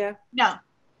area? No.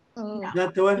 Is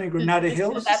that the one in Granada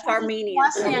Hills? That's Armenian.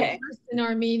 Okay. An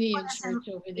Armenian church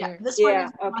over there. This one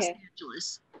is in Los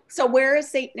Angeles. So where is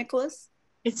St. Nicholas?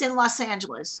 It's in Los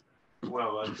Angeles.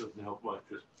 Well, that doesn't help much.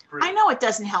 I know it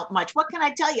doesn't help much. What can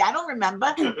I tell you? I don't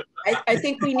remember. I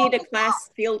think we need a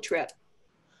class field trip.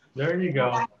 There you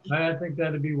go. I think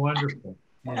that'd be wonderful.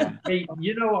 Yeah. Hey,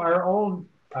 you know, our own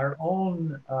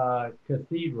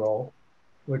cathedral,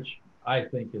 which I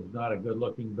think is not a good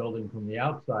looking building from the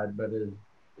outside, but it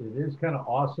is kind of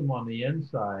awesome on the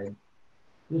inside.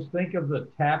 Just think of the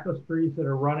tapestries that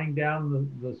are running down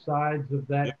the sides of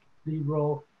that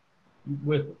cathedral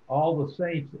with all the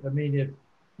saints. I mean, if,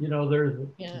 you know,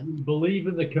 we believe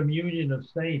in the communion of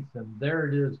saints, and there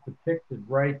it is depicted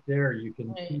right there. You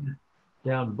can see it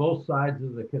down both sides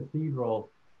of the cathedral.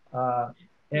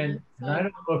 And I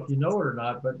don't know if you know it or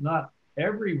not, but not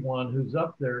everyone who's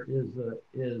up there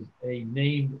is a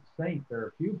named saint. There are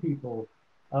a few people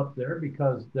up there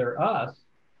because they're us.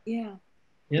 Yeah.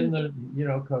 In the, you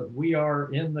know, because we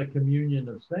are in the communion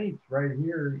of saints right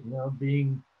here, you know,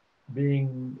 being,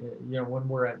 you know, when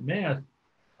we're at Mass,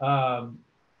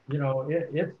 you know,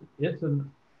 it's an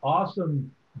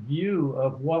awesome view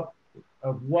of what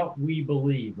we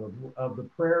believe, of the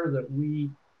prayer that we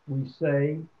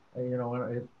say, you know,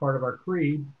 it's part of our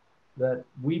creed, that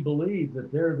we believe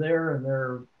that they're there and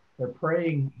they're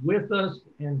praying with us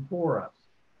and for us.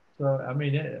 So, I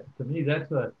mean, to me,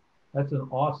 that's an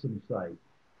awesome sight.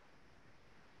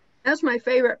 That's my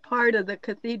favorite part of the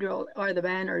cathedral, are the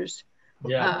banners.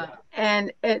 Yeah.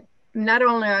 And it, not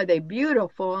only are they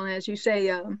beautiful, and as you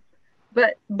say,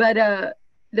 but they're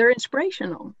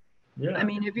inspirational. Yeah. I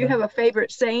mean, if you have a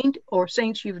favorite saint or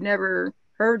saints you've never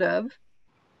heard of,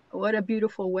 what a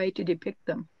beautiful way to depict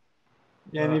them.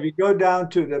 Yeah, and if you go down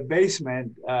to the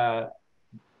basement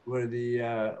where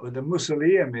the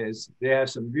mausoleum is, they have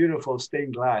some beautiful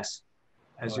stained glass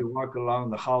as you walk along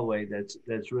the hallway.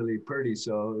 That's really pretty.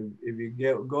 So if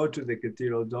you go to the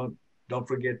cathedral, don't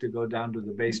forget to go down to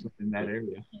the basement in that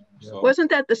area. So, wasn't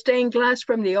that the stained glass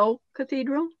from the old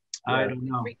cathedral? I don't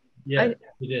know. Yeah, it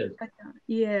is.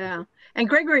 Yeah, and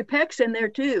Gregory Peck's in there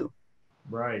too.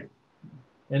 Right,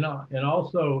 and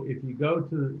also if you go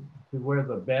to where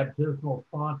the baptismal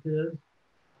font is,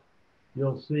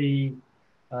 you'll see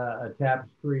a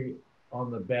tapestry on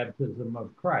the baptism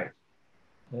of Christ.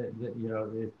 You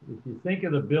know, if you think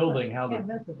of the building, how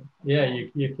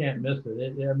you can't miss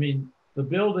it. I mean, the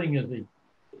building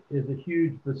is a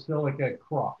huge basilica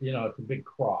cross. You know, it's a big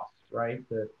cross, right?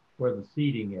 Where the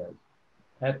seating is.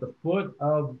 At the foot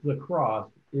of the cross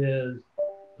is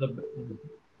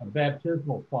a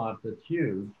baptismal font that's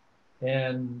huge,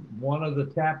 and one of the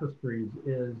tapestries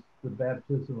is the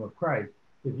baptism of Christ.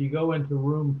 If you go into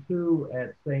room 2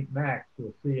 at St. Max,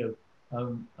 you'll see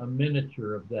a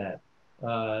miniature of that.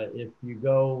 If you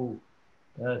go,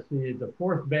 see the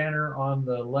 4th banner on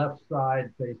the left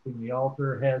side facing the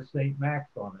altar has St. Max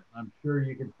on it. I'm sure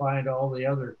you can find all the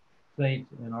other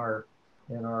saints in our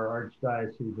in our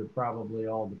archdiocese are probably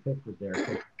all depicted there.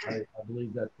 I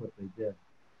believe that's what they did.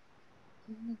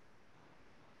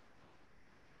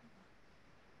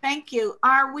 Thank you.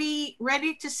 Are we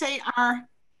ready to say our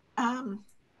closing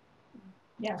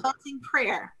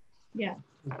prayer? Yeah.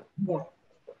 Yeah.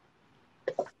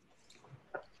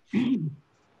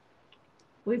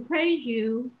 We praise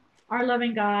you, our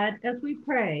loving God, as we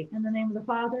pray in the name of the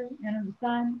Father, and of the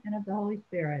Son, and of the Holy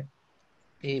Spirit.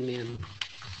 Amen.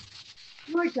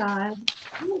 Lord God,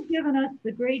 you have given us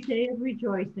the great day of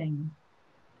rejoicing.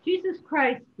 Jesus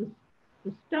Christ, the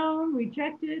stone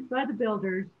rejected by the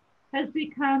builders, has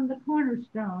become the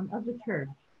cornerstone of the church,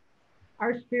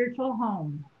 our spiritual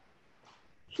home.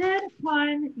 Shed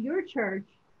upon your church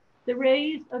the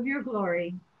rays of your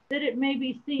glory, that it may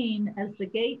be seen as the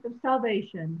gate of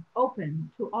salvation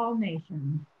open to all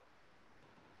nations.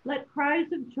 Let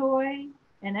cries of joy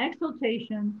and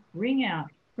exultation ring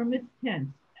out from its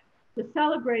tents to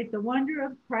celebrate the wonder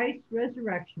of Christ's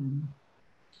resurrection.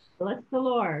 Bless the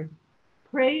Lord.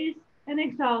 Praise and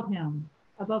exalt him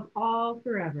above all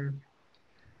forever.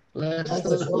 Bless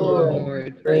the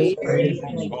Lord. Praise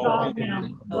and exalt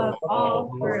him above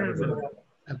all forever.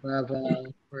 Above all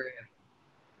forever.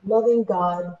 Loving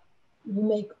God, you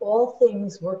make all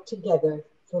things work together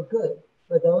for good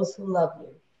for those who love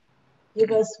you.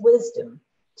 Give us wisdom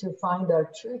to find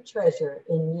our true treasure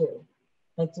in you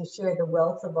and to share the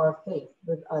wealth of our faith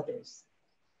with others.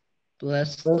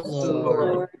 Bless the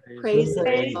Lord. Praise and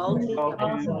exalt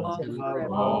exalt him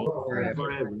above all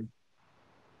forever.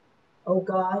 O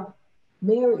God,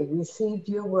 Mary received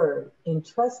your word and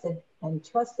trusted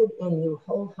in you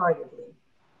wholeheartedly.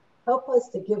 Help us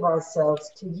to give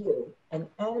ourselves to you and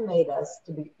animate us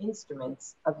to be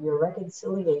instruments of your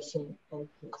reconciliation and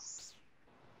peace.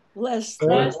 Bless the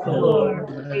Lord. Lord.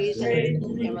 Praise Praise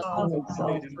and and exalt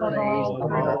exalt him above all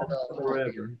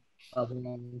forever.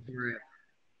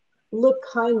 Look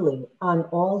kindly on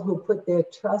all who put their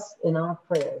trust in our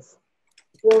prayers.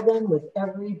 Fill them with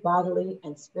every bodily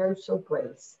and spiritual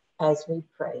grace as we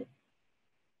pray.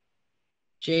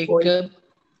 Jacob.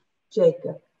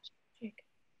 Jacob.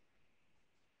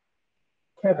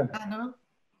 Kevin. Anna.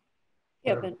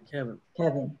 Kevin.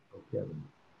 Kevin.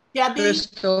 Debbie,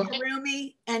 Crystal.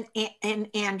 Rumi, and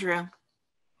Andrew.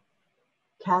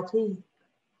 Kathy.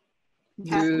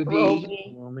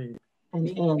 Ruby.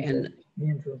 And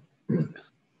Andrew.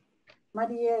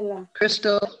 Mariela.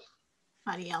 Crystal.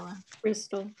 Mariela.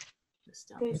 Crystal.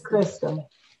 Crystal.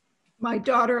 My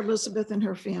daughter Elizabeth and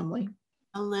her family.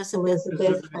 Elizabeth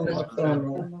and her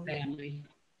family.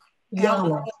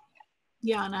 Yana.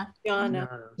 Yana.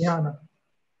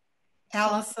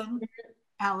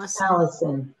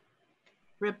 Allison.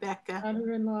 Rebecca.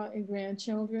 Mother-in-law and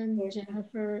grandchildren,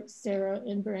 Jennifer, Sarah,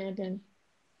 and Brandon.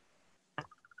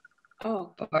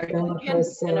 Oh, Jennifer,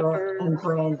 Sarah, and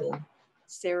Brandon.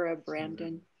 Sarah,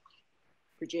 Brandon,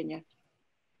 Virginia.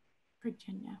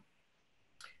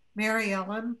 Mary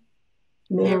Ellen.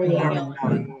 Mary Ellen.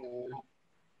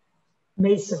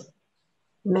 Mason.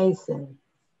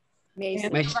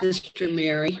 My sister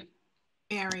Mary.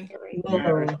 Mary.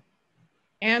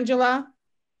 Angela.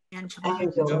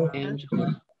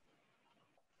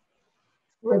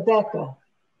 Rebecca.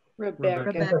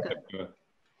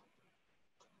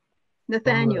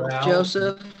 Nathaniel.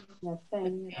 Joseph.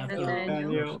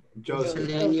 Nathaniel.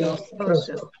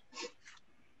 Joseph.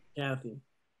 Kathy.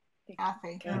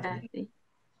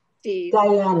 Steve.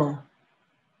 Diana.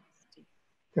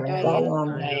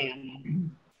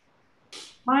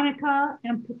 Monica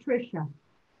and Patricia.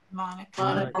 Monica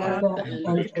and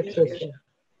Patricia.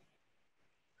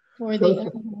 For the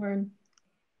unborn.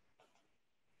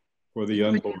 For the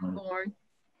unborn.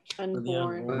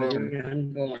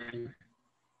 Unborn.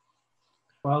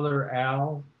 Father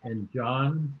Al and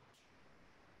John.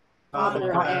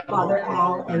 Father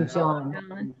Al and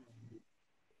John.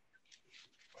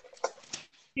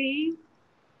 Steve.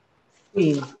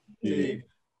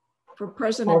 For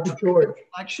President George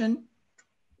election.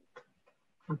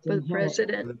 For the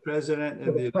president. The president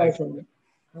and the president.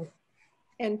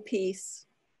 And peace.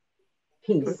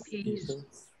 Peace.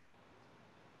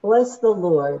 Bless the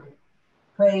Lord.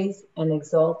 Praise and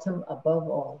exalt him above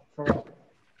all forever.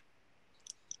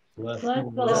 Bless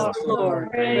the Lord.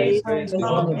 Praise and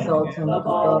exalt him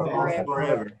above all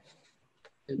forever.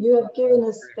 You have given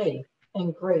us faith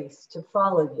and grace to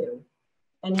follow you,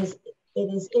 and it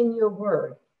is in your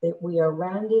word that we are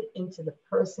rounded into the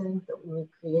person that we were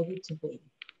created to be.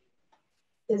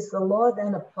 Is the law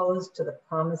then opposed to the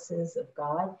promises of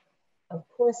God? Of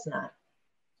course not.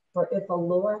 For if a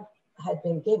law had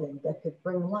been given that could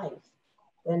bring life,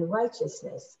 then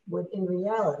righteousness would in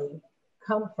reality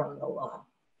come from the law.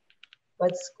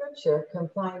 But Scripture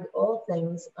confined all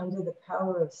things under the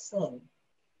power of sin,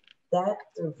 that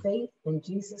through faith in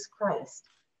Jesus Christ,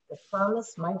 the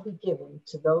promise might be given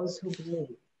to those who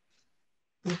believe.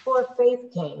 Before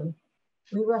faith came,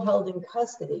 we were held in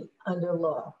custody under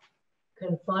law,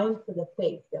 confined for the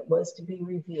faith that was to be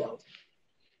revealed.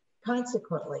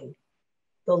 Consequently,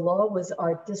 the law was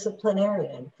our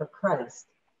disciplinarian for Christ,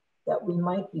 that we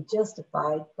might be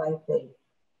justified by faith.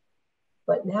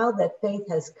 But now that faith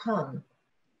has come,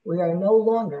 we are no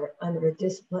longer under a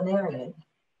disciplinarian,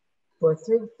 for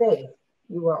through faith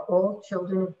you are all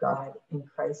children of God in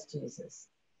Christ Jesus.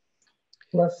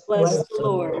 Bless the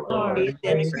Lord. Faith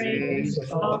and praise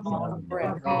forever.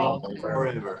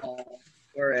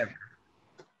 Forever.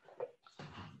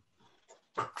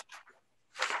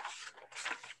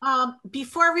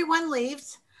 Before everyone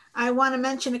leaves, I want to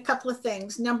mention a couple of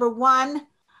things. Number one,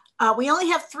 we only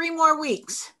have 3 more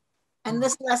weeks and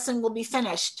this lesson will be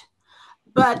finished.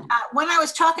 But when I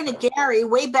was talking to Gary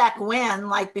way back when,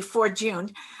 like before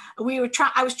June,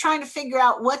 I was trying to figure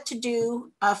out what to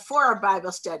do for our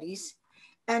Bible studies.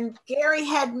 And Gary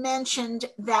had mentioned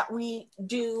that we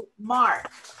do Mark.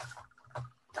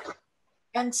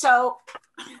 And so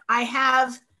I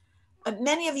have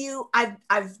many of you,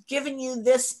 I've given you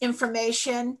this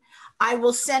information. I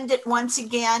will send it once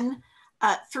again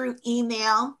through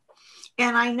email.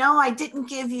 And I know I didn't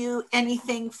give you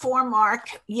anything for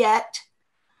Mark yet,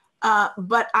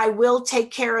 but I will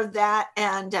take care of that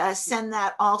and send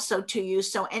that also to you.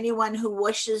 So anyone who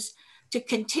wishes to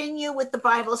continue with the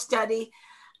Bible study,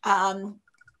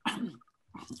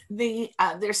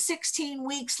 there's 16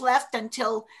 weeks left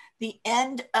until the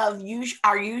end of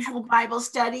our usual Bible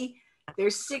study.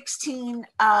 There's 16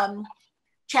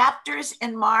 chapters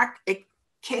in Mark. It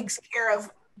takes care of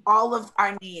all of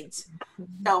our needs.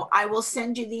 So I will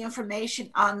send you the information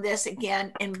on this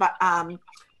again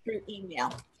through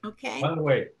email. Okay. By the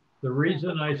way, the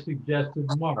reason I suggested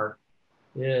Mark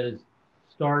is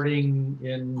starting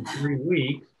in 3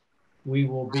 weeks, we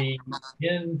will be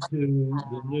into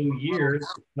the new year,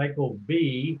 cycle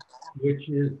B, which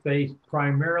is based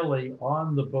primarily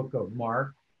on the book of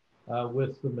Mark,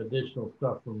 with some additional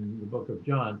stuff from the book of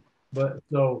John. But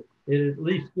so it at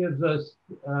least gives us,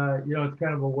 it's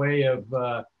kind of a way of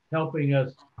helping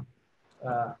us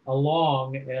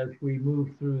along as we move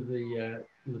through the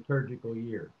liturgical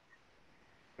year.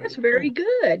 That's very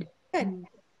good. Good.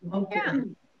 Yeah.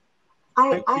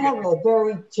 I have a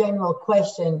very general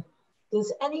question.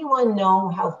 Does anyone know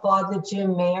how Father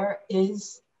Jim Mayer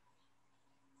is?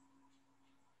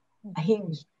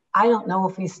 I don't know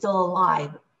if he's still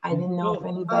alive. I didn't know if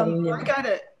anybody knew.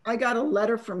 I got a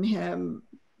letter from him,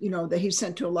 that he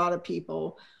sent to a lot of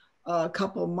people a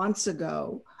couple months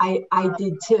ago. I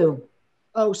did too.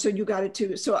 Oh, so you got it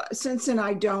too. So since then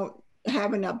I don't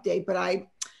have an update, but I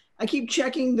keep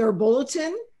checking their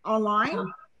bulletin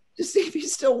online to see if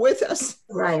he's still with us.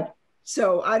 Right.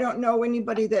 So I don't know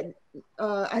anybody that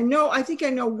I think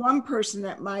I know one person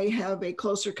that might have a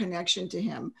closer connection to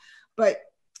him, but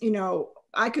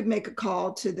I could make a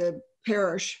call to the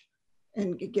parish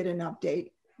and get an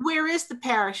update. Where is the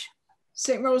parish?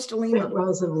 St. Rose de Lima. St.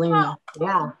 Rose of Lima.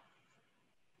 Yeah.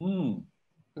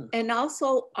 And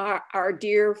also our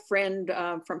dear friend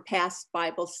from past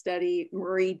Bible study,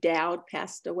 Marie Dowd,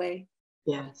 passed away.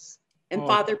 Yes. And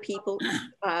Father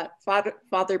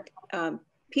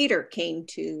Peter came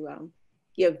to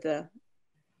give the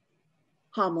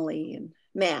homily and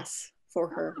mass for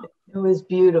her. It was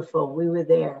beautiful. We were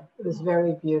there. It was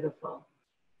very beautiful.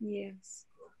 Yes.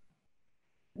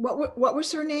 What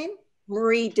was her name?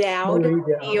 Marie Dowd,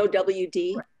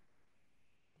 D-O-W-D.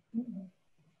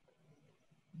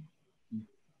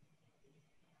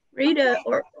 Rita,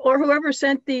 or whoever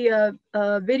sent the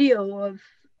video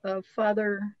of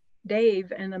Father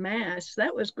Dave and the Mass,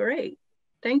 that was great.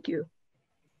 Thank you.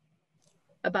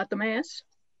 About the Mass.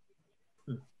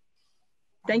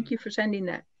 Thank you for sending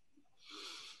that.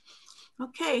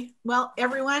 Okay, well,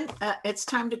 everyone, it's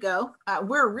time to go.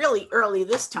 We're really early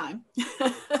this time.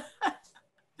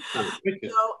 So,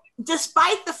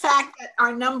 despite the fact that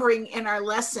our numbering in our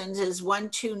lessons is 1,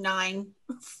 2, 9,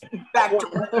 back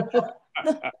to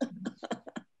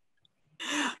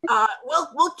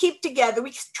we'll keep together.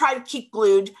 We try to keep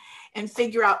glued and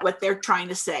figure out what they're trying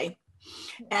to say.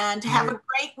 And have a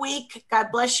great week. God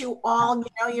bless you all.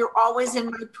 You're always in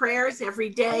my prayers every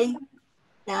day.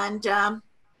 And God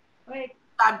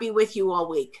be with you all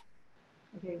week.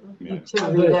 Okay.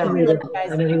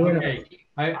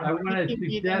 I want to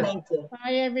suggest.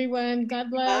 Bye, everyone. God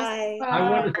bless. Bye. I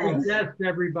want to suggest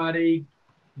everybody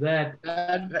that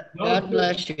God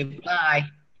bless you. Bye.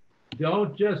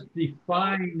 Don't just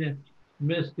define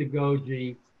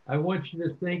mystagogy, I want you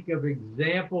to think of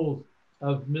examples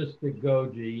of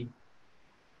mystagogy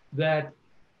that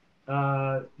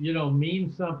you know,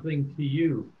 mean something to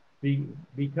you,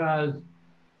 because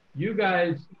you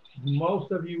guys,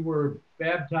 most of you were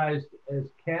baptized as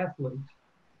Catholics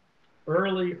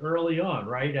early on,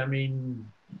 right? I mean,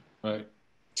 right.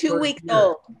 2 weeks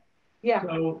old. Yeah.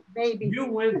 So you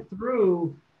went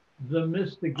through the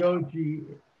mystagogy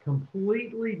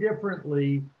completely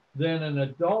differently than an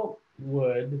adult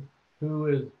would who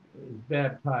is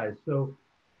baptized. So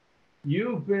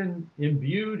you've been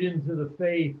imbued into the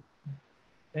faith,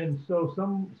 and so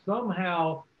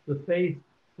somehow the faith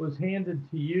was handed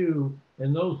to you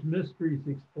and those mysteries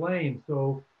explained.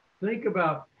 So think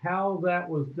about how that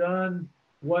was done,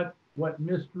 what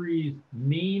mysteries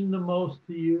mean the most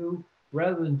to you,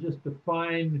 rather than just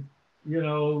define, you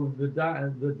know, the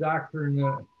doctrine,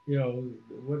 you know,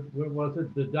 what was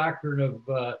it, the doctrine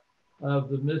of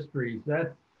the mysteries.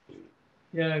 That,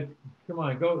 yeah, come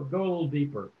on, go a little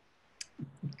deeper.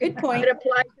 Good point. It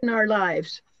applies in our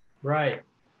lives. Right.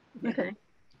 Okay.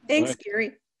 Thanks, Right.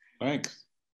 Gary. Thanks.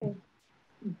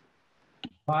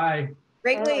 Bye.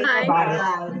 Great week. Bye.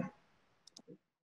 Bye.